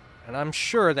on, and I'm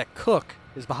sure that Cook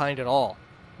is behind it all.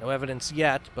 No evidence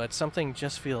yet, but something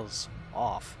just feels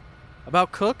off.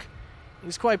 About Cook,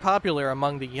 he's quite popular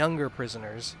among the younger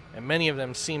prisoners, and many of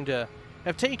them seem to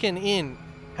have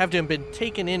been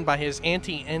taken in by his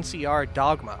anti-NCR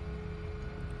dogma.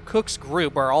 Cook's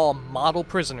group are all model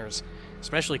prisoners,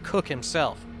 especially Cook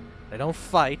himself. They don't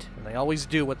fight, and they always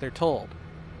do what they're told.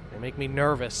 They make me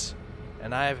nervous,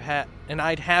 and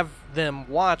I'd have them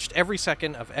watched every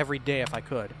second of every day if I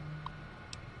could.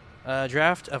 A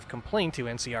draft of complaint to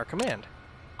NCR Command.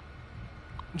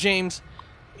 James,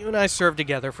 you and I served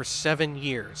together for 7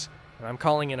 years, and I'm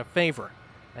calling in a favor.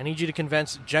 I need you to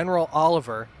convince General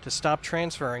Oliver to stop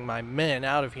transferring my men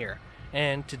out of here,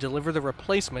 and to deliver the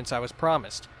replacements I was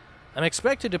promised. I'm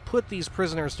expected to put these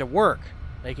prisoners to work,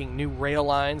 making new rail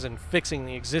lines and fixing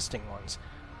the existing ones.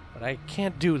 But I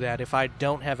can't do that if I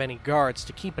don't have any guards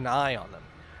to keep an eye on them.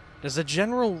 Does the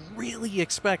General really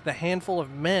expect the handful of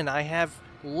men I have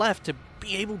left to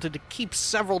be able to keep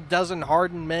several dozen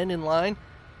hardened men in line?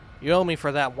 You owe me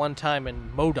for that one time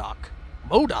in Modoc.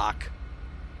 Modoc?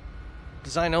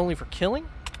 Designed only for killing?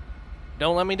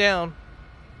 Don't let me down.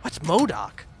 What's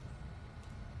Modoc?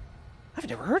 I've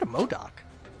never heard of Modoc.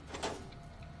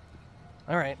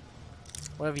 Alright.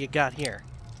 What have you got here?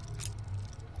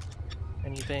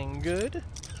 Anything good?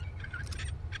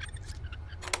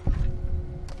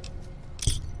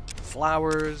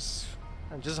 Flowers.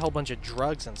 And just a whole bunch of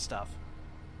drugs and stuff.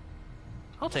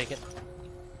 I'll take it.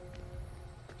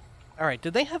 Alright,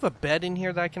 did they have a bed in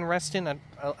here that I can rest in?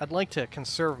 I'd like to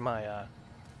conserve my,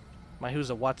 my who's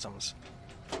a whatsums.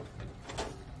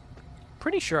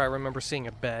 Pretty sure I remember seeing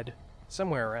a bed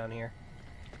somewhere around here.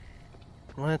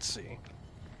 Let's see.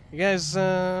 You guys,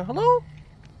 hello?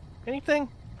 Anything?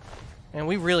 And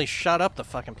we really shot up the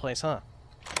fucking place, huh?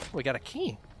 We got a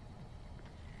key.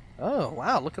 Oh,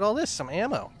 wow, look at all this. Some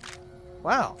ammo.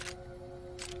 Wow.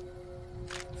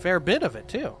 Fair bit of it,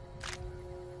 too.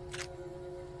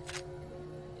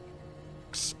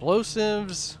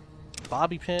 Explosives.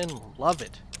 Bobby pin. Love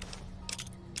it.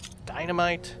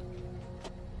 Dynamite.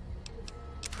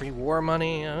 Pre-war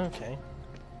money. Okay.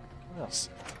 What else?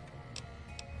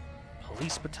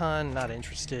 Police baton. Not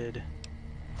interested.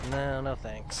 No, no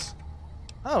thanks.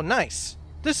 Oh, nice.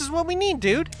 This is what we need,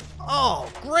 dude.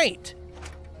 Oh, great.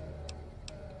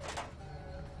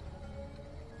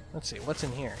 Let's see, what's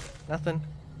in here? Nothing?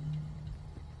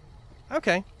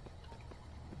 Okay.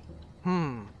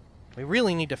 We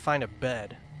really need to find a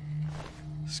bed.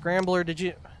 Scrambler, did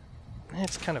you...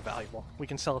 It's kind of valuable. We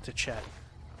can sell it to Chet.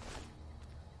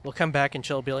 We'll come back and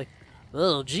Chet be like,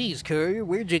 oh, geez, Courier,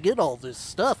 where'd you get all this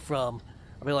stuff from?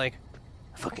 I'll be like,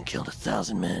 I fucking killed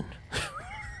 1,000 men.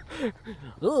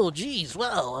 Oh, geez,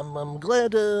 wow, I'm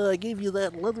glad I gave you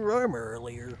that leather armor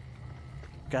earlier.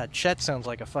 God, Chet sounds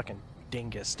like a fucking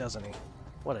dingus, doesn't he?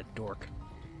 What a dork.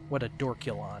 What a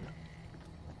dorkulon.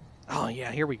 Oh,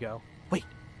 yeah, here we go. Wait.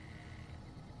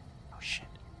 Oh, shit.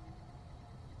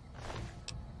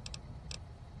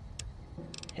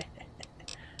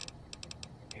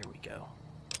 Here we go.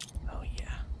 Oh,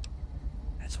 yeah.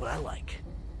 That's what I like.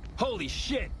 Holy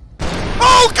shit!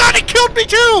 Oh, God, it killed me,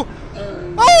 too!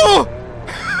 Oh!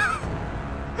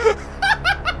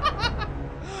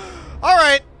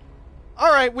 Alright.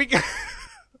 Alright, we...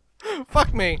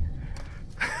 Fuck me.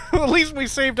 At least we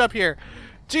saved up here.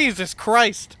 Jesus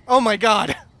Christ. Oh my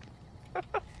God.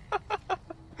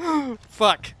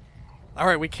 Fuck.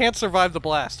 Alright, we can't survive the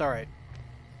blast. Alright.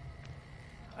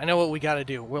 I know what we gotta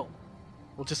do. We'll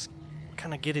just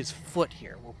kind of get his foot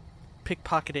here. We'll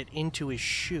pickpocket it into his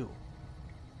shoe.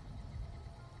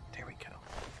 There we go.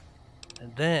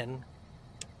 And then...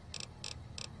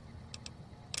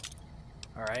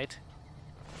 Alright.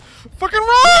 Fucking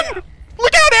run!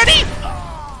 Look out, Eddie!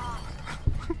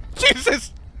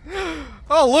 Jesus!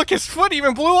 Oh, look, his foot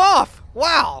even blew off!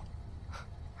 Wow!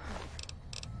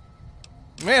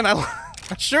 Man, I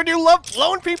sure do love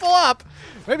blowing people up!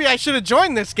 Maybe I should have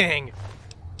joined this gang!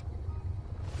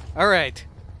 Alright.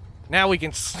 Now we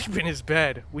can sleep in his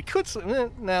bed. We could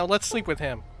sleep... Now, let's sleep with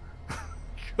him.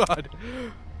 God.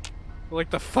 Like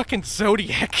the fucking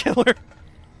Zodiac killer.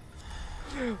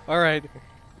 Alright.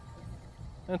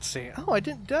 Let's see. Oh, I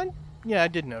didn't... Yeah, I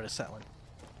did notice that one.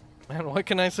 Man, what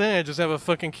can I say? I just have a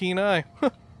fucking keen eye.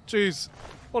 Jeez.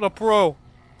 What a pro.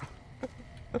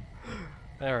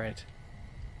 Alright.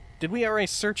 Did we already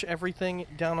search everything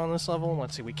down on this level?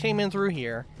 Let's see. We came in through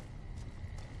here.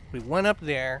 We went up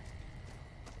there.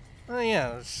 Oh,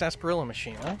 yeah. The sarsaparilla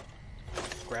machine, huh?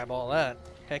 Grab all that.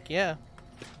 Heck yeah.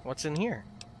 What's in here?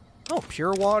 Oh,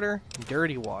 pure water and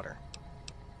dirty water.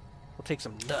 We'll take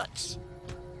some nuts.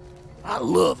 I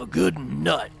love a good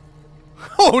nut.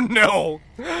 Oh no!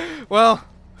 Well...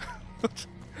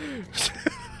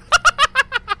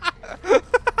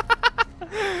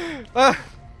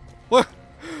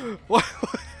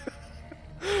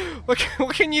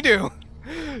 what can you do?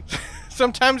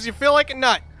 Sometimes you feel like a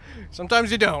nut.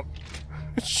 Sometimes you don't.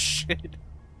 Shit.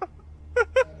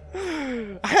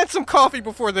 I had some coffee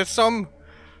before this,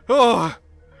 oh,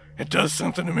 it does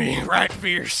something to me, right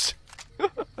fierce.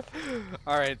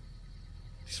 Alright.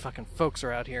 These fucking folks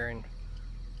are out here and...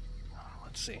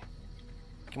 Let's see.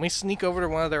 Can we sneak over to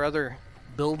one of their other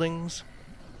buildings?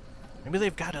 Maybe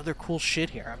they've got other cool shit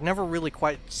here. I've never really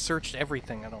quite searched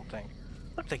everything, I don't think.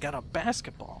 Look, they got a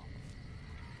basketball.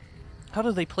 How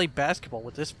do they play basketball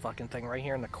with this fucking thing right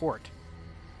here in the court?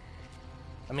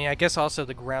 I mean, I guess also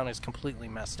the ground is completely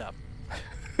messed up.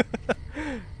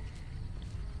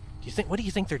 What do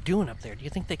you think they're doing up there? Do you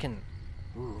think they can...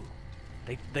 Ooh.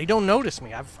 They don't notice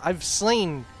me. I've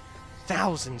slain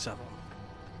thousands of them.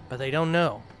 But they don't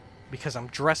know. Because I'm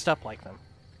dressed up like them.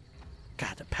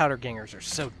 God, the powder gangers are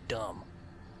so dumb.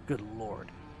 Good lord.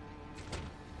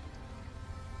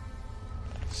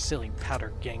 Silly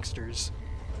powder gangsters.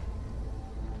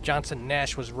 Johnson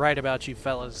Nash was right about you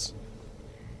fellas.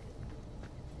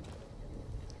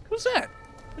 Who's that?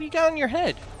 What do you got on your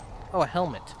head? Oh, a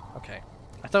helmet. Okay.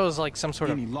 I thought it was like some sort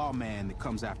of... Any lawman that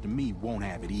comes after me won't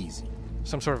have it easy.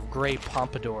 Some sort of gray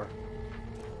pompadour.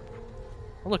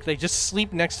 Look, they just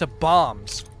sleep next to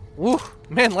bombs. Woo!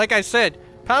 Man, like I said,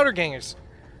 powder gangers.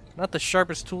 Not the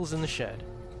sharpest tools in the shed.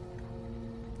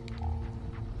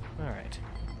 Alright.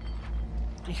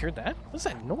 You hear that? What's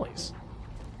that noise?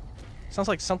 Sounds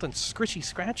like something scritchy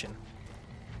scratching.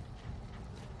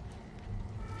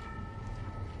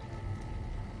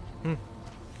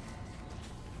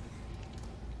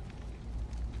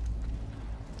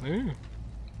 Ooh.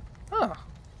 Huh.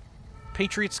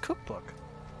 Patriot's Cookbook.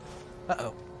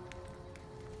 Uh-oh.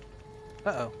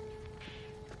 Uh-oh.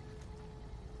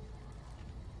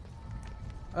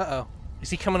 Uh-oh. Is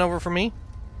he coming over for me?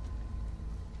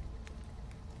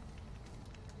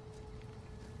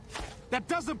 That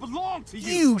doesn't belong to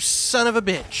you! You son of a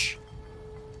bitch!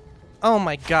 Oh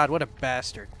my god, what a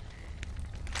bastard.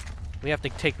 We have to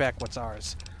take back what's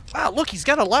ours. Wow, look, he's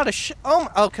got a lot of shit. Oh,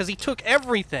 because he took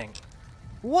everything.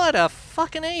 What a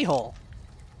fucking a-hole.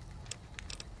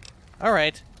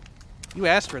 Alright. You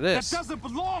asked for this. That doesn't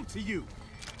belong to you!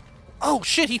 Oh,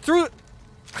 shit, he threw it.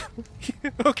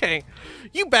 Okay.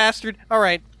 You bastard.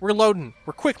 Alright, we're loading.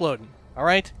 We're quick loading.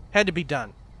 Alright? Had to be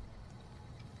done.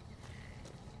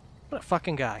 What a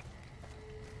fucking guy.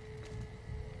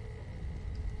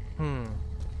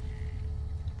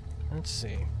 Let's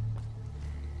see.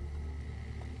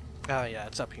 Oh, yeah,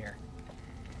 it's up here.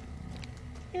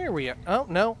 Here we are. Oh,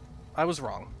 no. I was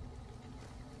wrong.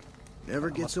 Never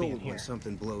gets must be in old here. when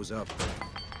something blows up.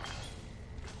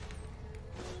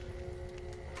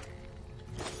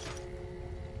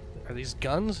 Are these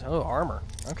guns? Oh, armor.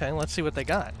 Okay, let's see what they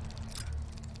got.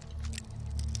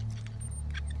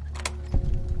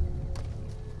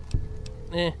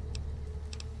 Eh.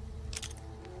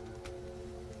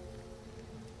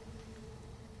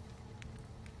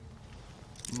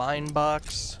 Mine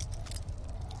box.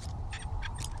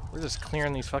 We're just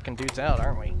clearing these fucking dudes out,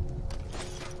 aren't we?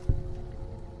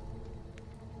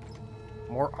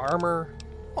 More armor.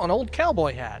 Oh, an old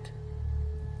cowboy hat.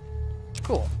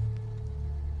 Cool.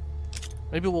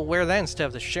 Maybe we'll wear that instead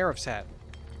of the sheriff's hat.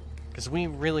 Because we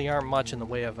really aren't much in the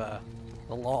way of the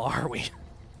law, are we?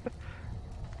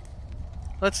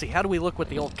 Let's see, how do we look with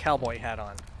the old cowboy hat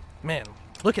on? Man,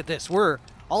 look at this. We're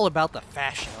all about the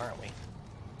fashion, aren't we?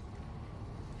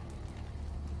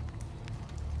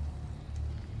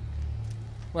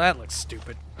 Well, that looks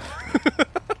stupid.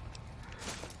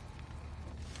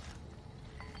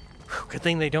 Good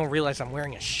thing they don't realize I'm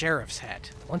wearing a sheriff's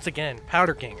hat. Once again,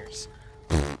 powder gangers.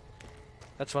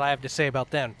 That's what I have to say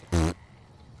about them. I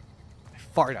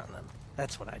fart on them.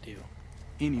 That's what I do.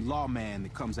 Any lawman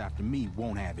that comes after me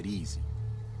won't have it easy.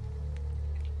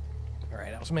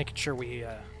 Alright, I was making sure we'd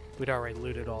already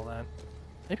looted all that.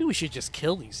 Maybe we should just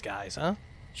kill these guys, huh?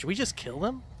 Should we just kill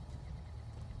them?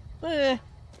 I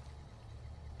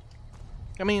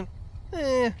mean,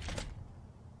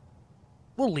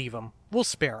 we'll leave them. We'll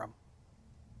spare them.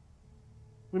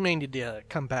 We may need to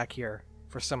come back here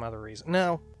for some other reason.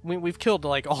 No, we've killed,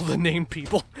 like, all the named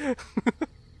people.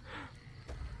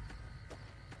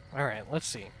 Alright, let's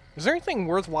see. Is there anything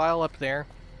worthwhile up there?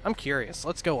 I'm curious.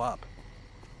 Let's go up.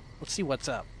 Let's see what's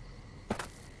up.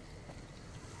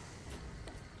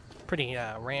 Pretty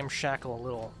ramshackle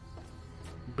little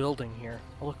building here.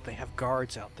 Oh, look, they have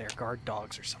guards out there. Guard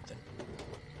dogs or something.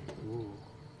 Ooh.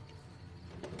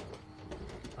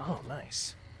 Oh,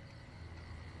 nice.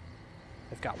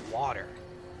 They've got water.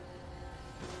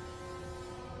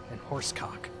 And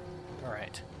horsecock.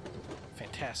 Alright.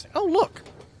 Fantastic. Oh, look!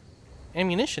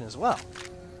 Ammunition as well.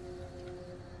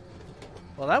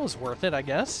 Well, that was worth it, I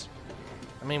guess.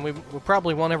 I mean, we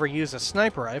probably won't ever use a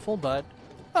sniper rifle, but...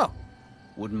 Oh.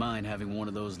 Wouldn't mind having one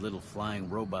of those little flying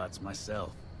robots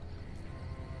myself.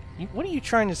 What are you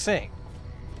trying to say?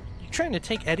 You trying to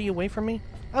take Eddie away from me?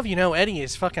 How do you know Eddie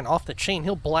is fucking off the chain?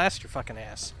 He'll blast your fucking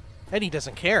ass. Eddie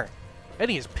doesn't care.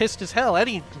 Eddie is pissed as hell.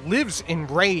 Eddie lives in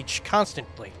rage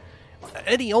constantly.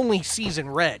 Eddie only sees in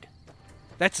red.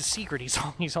 That's a secret.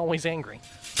 He's always angry.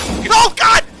 Oh,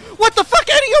 God! What the fuck,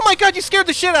 Eddie? Oh, my God, you scared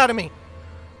the shit out of me.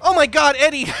 Oh, my God,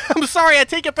 Eddie. I'm sorry, I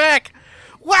take it back.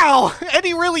 Wow,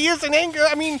 Eddie really is an anger.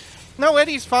 I mean, no,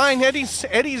 Eddie's fine. Eddie's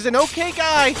an okay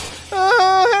guy.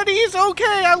 Eddie's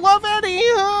okay. I love Eddie.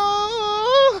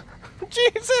 Oh,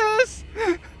 Jesus.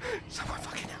 Someone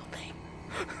fucking help me.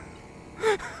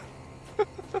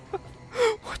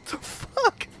 What the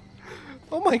fuck?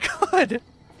 Oh, my God.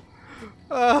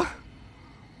 Oh,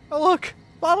 look.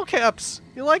 Bottle caps.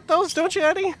 You like those, don't you,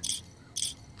 Eddie?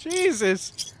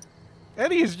 Jesus.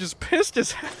 Eddie is just pissed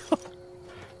as hell.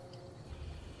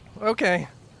 Okay.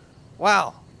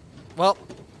 Wow. Well.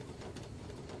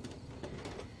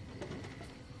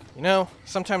 You know,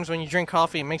 sometimes when you drink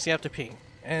coffee, it makes you have to pee.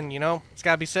 And, you know, it's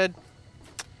gotta be said,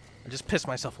 I just pissed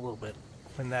myself a little bit.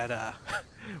 when that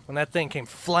when that thing came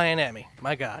flying at me.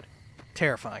 My God,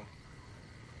 terrifying.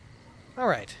 All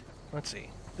right, let's see.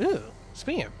 Ooh,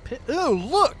 speaking of ooh,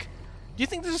 look! Do you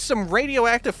think this is some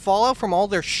radioactive fallout from all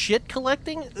their shit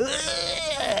collecting?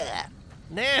 Ugh,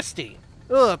 nasty.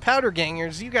 Ugh, powder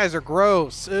gangers, you guys are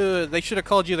gross. Ugh, they should have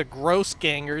called you the gross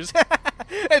gangers.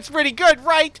 It's pretty good,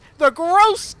 right? The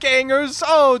gross gangers.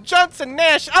 Oh, Johnson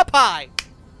Nash up high.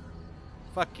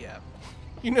 Fuck yeah.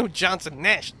 You know Johnson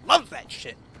Nash loves that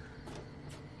shit.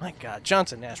 My God,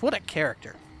 Johnson Nash, what a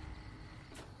character.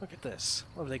 Look at this.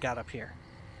 What have they got up here?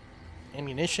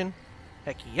 Ammunition?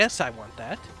 Heck yes, I want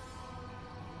that.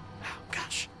 Oh,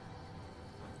 gosh.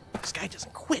 This guy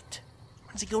doesn't quit.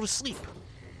 When does he go to sleep?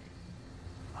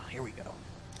 Oh, here we go.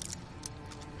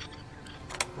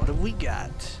 What have we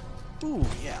got? Ooh,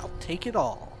 yeah, I'll take it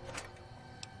all.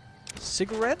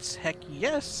 Cigarettes? Heck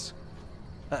yes.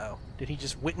 Uh-oh. Did he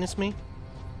just witness me?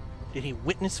 Did he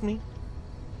witness me?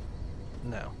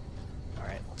 No.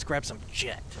 Alright, let's grab some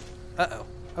jet. Uh-oh.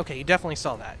 Okay, he definitely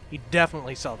saw that. He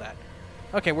definitely saw that.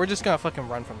 Okay, we're just gonna fucking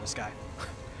run from this guy.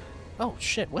 Oh,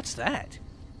 shit, what's that?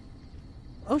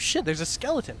 Oh, shit, there's a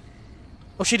skeleton.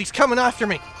 Oh, shit, he's coming after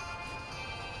me.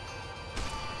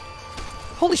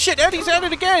 Holy shit, Eddie's at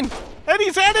it again!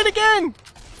 Eddie's at it again!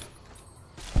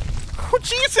 Oh,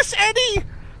 Jesus, Eddie!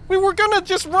 We were gonna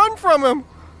just run from him!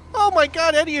 Oh my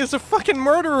God, Eddie is a fucking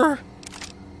murderer!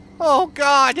 Oh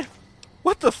God!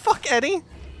 What the fuck, Eddie?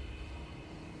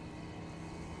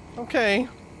 Okay.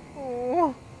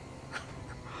 Oh.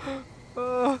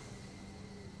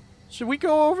 Should we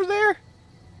go over there?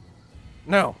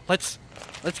 No, let's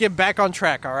get back on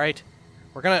track, alright?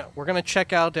 We're gonna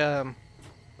check out,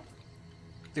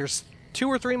 there's 2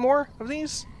 or 3 more of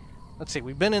these? Let's see,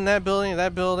 we've been in that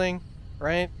building,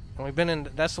 right? And we've been in,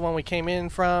 that's the one we came in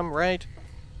from, right?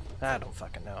 I don't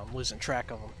fucking know, I'm losing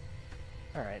track of them.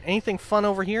 Alright, anything fun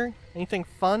over here? Anything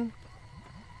fun?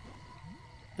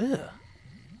 Ugh.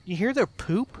 You hear their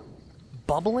poop?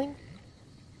 Bubbling?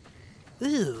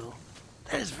 Ew.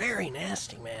 That is very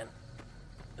nasty, man.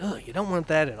 Ugh, you don't want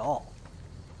that at all.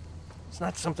 It's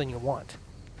not something you want.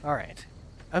 Alright.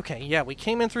 Okay, yeah, we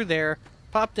came in through there,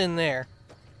 popped in there.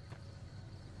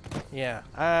 Yeah,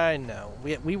 I know.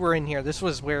 We were in here. This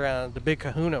was where the big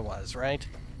kahuna was, right?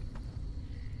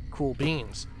 Cool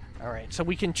beans. Alright, so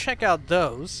we can check out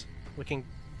those. We can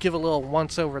give a little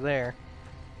once over there.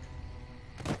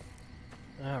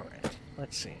 Alright,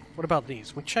 let's see. What about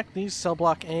these? We check these, cell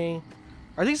block A.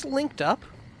 Are these linked up?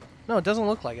 No, it doesn't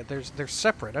look like it. They're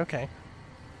separate, okay.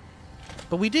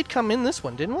 But we did come in this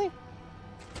one, didn't we?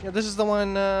 Yeah, this is the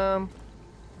one,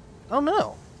 Oh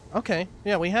no. Okay,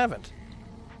 yeah, we haven't.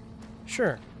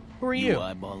 Sure. Who are you? You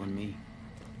eyeballing me?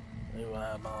 You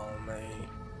eyeballing me.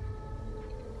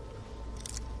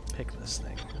 Pick this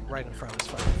thing right in front of his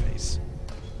fucking face.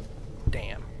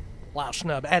 Damn. Lyle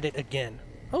Shnub at it again.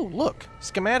 Oh, look.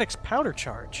 Schematics powder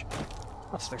charge.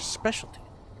 That's their specialty.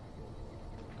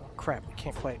 Oh, crap. We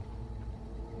can't quite...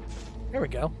 There we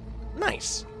go.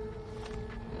 Nice.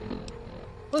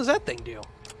 What does that thing do?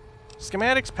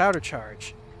 Schematics powder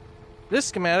charge. This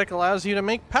schematic allows you to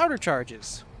make powder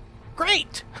charges.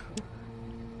 Great!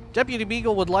 Deputy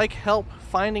Beagle would like help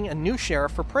finding a new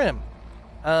sheriff for Prim.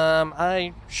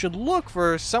 I should look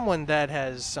for someone that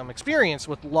has some experience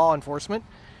with law enforcement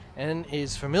and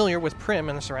is familiar with Prim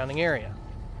and the surrounding area.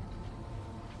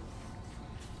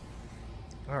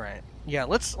 Alright. Yeah,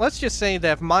 let's just say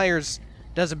that if Myers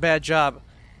does a bad job,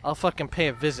 I'll fucking pay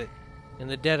a visit in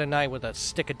the dead of night with a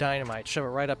stick of dynamite, shove it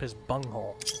right up his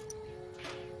bunghole.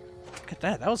 Look at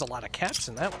that. That was a lot of cats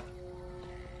in that one.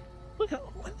 Look,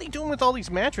 what are they doing with all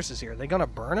these mattresses here? Are they gonna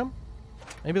burn them?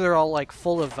 Maybe they're all, like,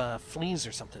 full of fleas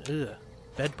or something. Ugh.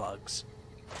 Bed bugs.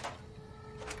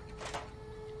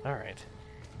 Alright.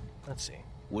 Let's see.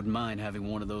 Wouldn't mind having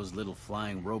one of those little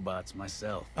flying robots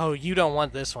myself. Oh, you don't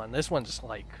want this one. This one's,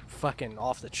 like, fucking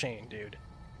off the chain, dude.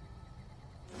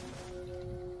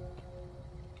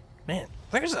 Man,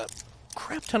 there's a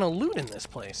crap ton of loot in this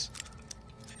place.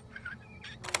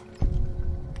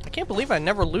 I can't believe I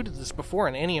never looted this before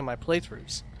in any of my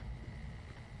playthroughs.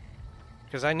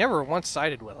 Because I never once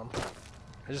sided with them.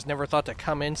 I just never thought to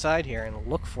come inside here and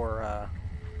look for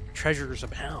treasures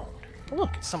abound. Oh,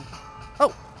 look, it's some...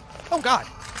 Oh! Oh, God!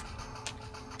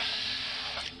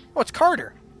 Oh, it's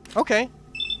Carter! Okay.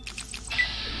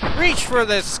 Reach for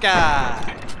the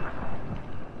sky!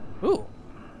 Ooh.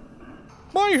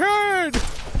 My head!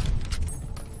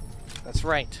 That's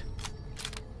right.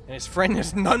 And his friend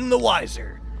is none the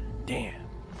wiser. Damn.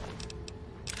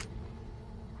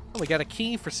 Oh, we got a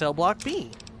key for cell block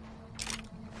B.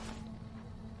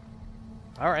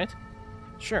 Alright.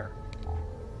 Sure.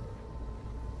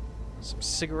 Some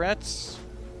cigarettes.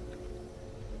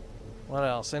 What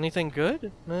else? Anything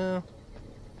good? No.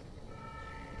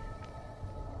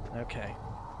 Okay.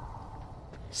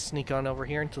 Sneak on over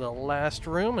here into the last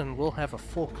room and we'll have a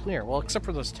full clear. Well, except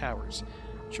for those towers.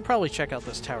 Should probably check out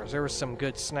those towers. There was some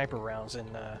good sniper rounds in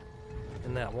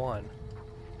that one.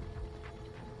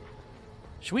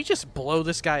 Should we just blow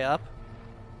this guy up?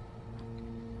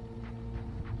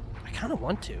 I kind of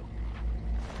want to.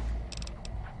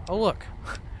 Oh, look.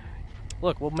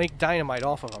 Look, we'll make dynamite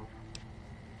off of him.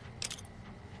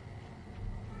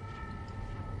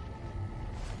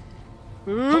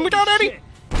 Ooh, look out, Eddie!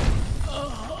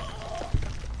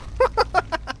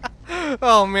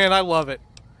 Oh man, I love it.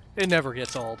 It never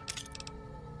gets old.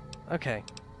 Okay.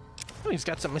 Oh, he's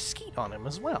got some mesquite on him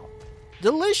as well.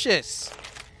 Delicious!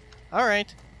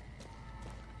 Alright.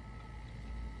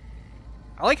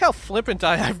 I like how flippant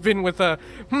I've been with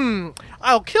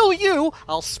I'll kill you,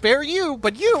 I'll spare you,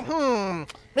 but you,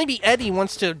 maybe Eddie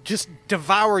wants to just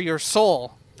devour your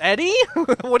soul. Eddie?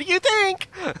 What do you think?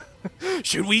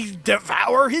 Should we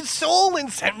devour his soul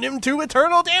and send him to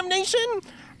eternal damnation?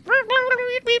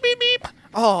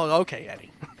 Oh, okay,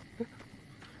 Eddie.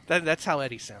 That's how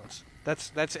Eddie sounds.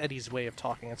 That's Eddie's way of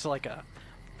talking. It's like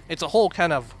it's a whole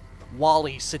kind of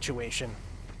Wally situation.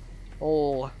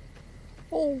 Oh,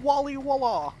 Wally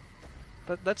Walla.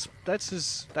 That's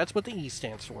what the E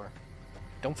stands for.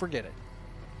 Don't forget it.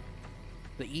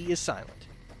 The E is silent.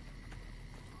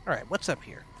 All right, what's up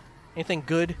here? Anything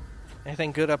good?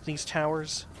 Anything good up these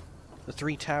towers? The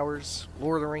 3 towers,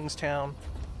 Lord of the Rings town.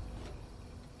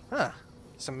 Huh.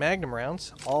 Some Magnum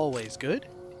rounds. Always good.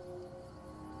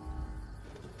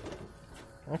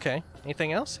 Okay.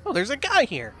 Anything else? Oh, there's a guy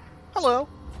here. Hello.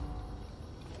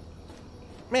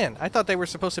 Man, I thought they were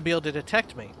supposed to be able to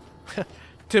detect me.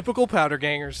 Typical powder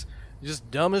gangers. Just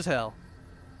dumb as hell.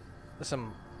 There's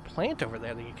some plant over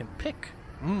there that you can pick.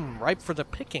 Ripe for the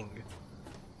picking.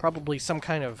 Probably some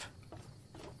kind of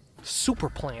super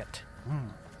plant.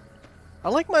 I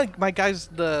like my guys,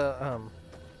 oh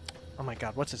my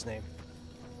god, what's his name?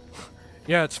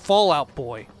 Yeah, it's Fallout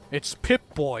Boy. It's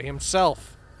Pip-Boy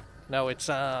himself. No, it's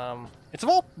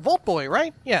Vault Boy,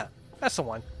 right? Yeah, that's the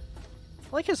one.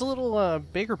 I like his little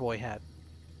Baker Boy hat.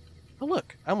 Oh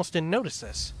look, I almost didn't notice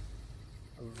this.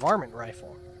 A varmint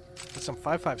rifle. With some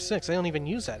 5.56. They don't even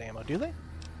use that ammo, do they?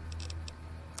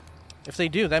 If they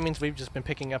do, that means we've just been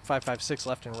picking up 5.56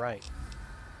 left and right.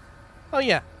 Oh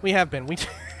yeah, we have been. We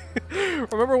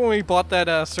remember when we bought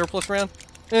that surplus round?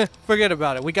 Forget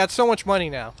about it. We got so much money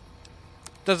now.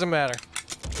 Doesn't matter.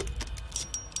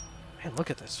 Man, look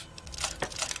at this.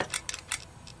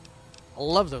 I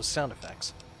love those sound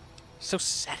effects. So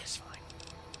satisfying.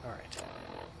 Alright.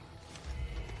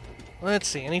 Let's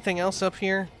see, anything else up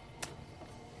here?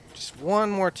 Just one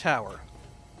more tower.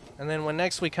 And then when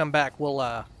next we come back,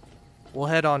 we'll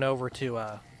head on over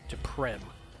to Prim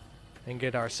and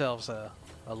get ourselves a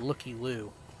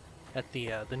looky-loo at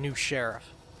the new sheriff.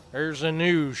 There's a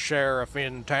new sheriff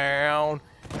in town,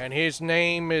 and his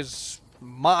name is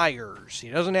Myers. He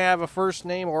doesn't have a first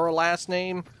name or a last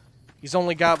name. He's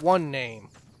only got one name.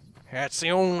 That's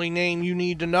the only name you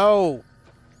need to know,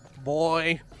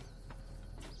 boy.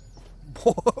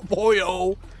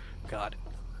 Boy-oh. God.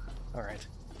 Alright.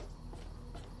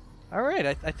 Alright,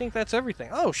 I think that's everything.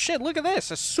 Oh, shit, look at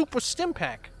this. A super stim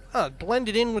pack.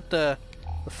 Blended in with the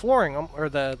flooring, or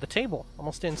the table.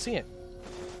 Almost didn't see it.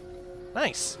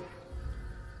 Nice.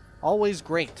 Always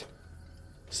great.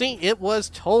 See, it was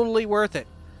totally worth it.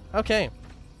 Okay.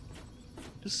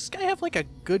 Does this guy have, like, a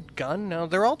good gun? No,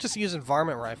 they're all just using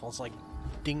varmint rifles, like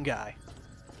dingai.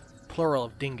 Plural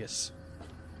of dingus.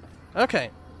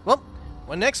 Okay. Well,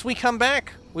 when next we come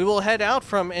back, we will head out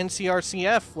from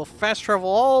NCRCF. We'll fast travel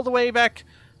all the way back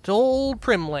to old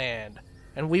Primland.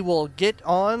 And we will get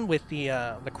on with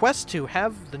the quest to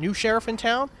have the new sheriff in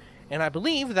town. And I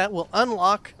believe that will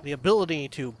unlock the ability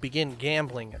to begin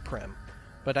gambling at Prim.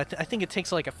 But I think it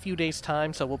takes like a few days'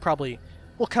 time, so we'll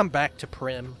come back to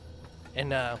Prim.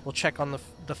 And we'll check on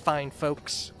the fine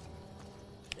folks.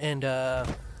 And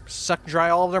suck dry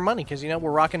all of their money, because, you know,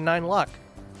 we're rocking 9 luck.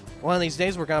 One of these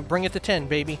days, we're going to bring it to 10,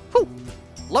 baby. Whew!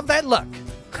 Love that luck.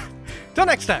 Till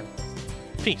next time.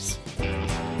 Peace.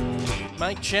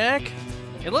 Mic check.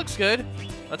 It looks good.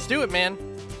 Let's do it, man.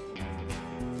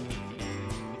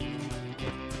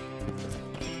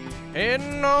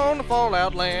 Heading on to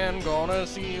Fallout Land, gonna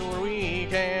see where we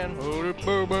can.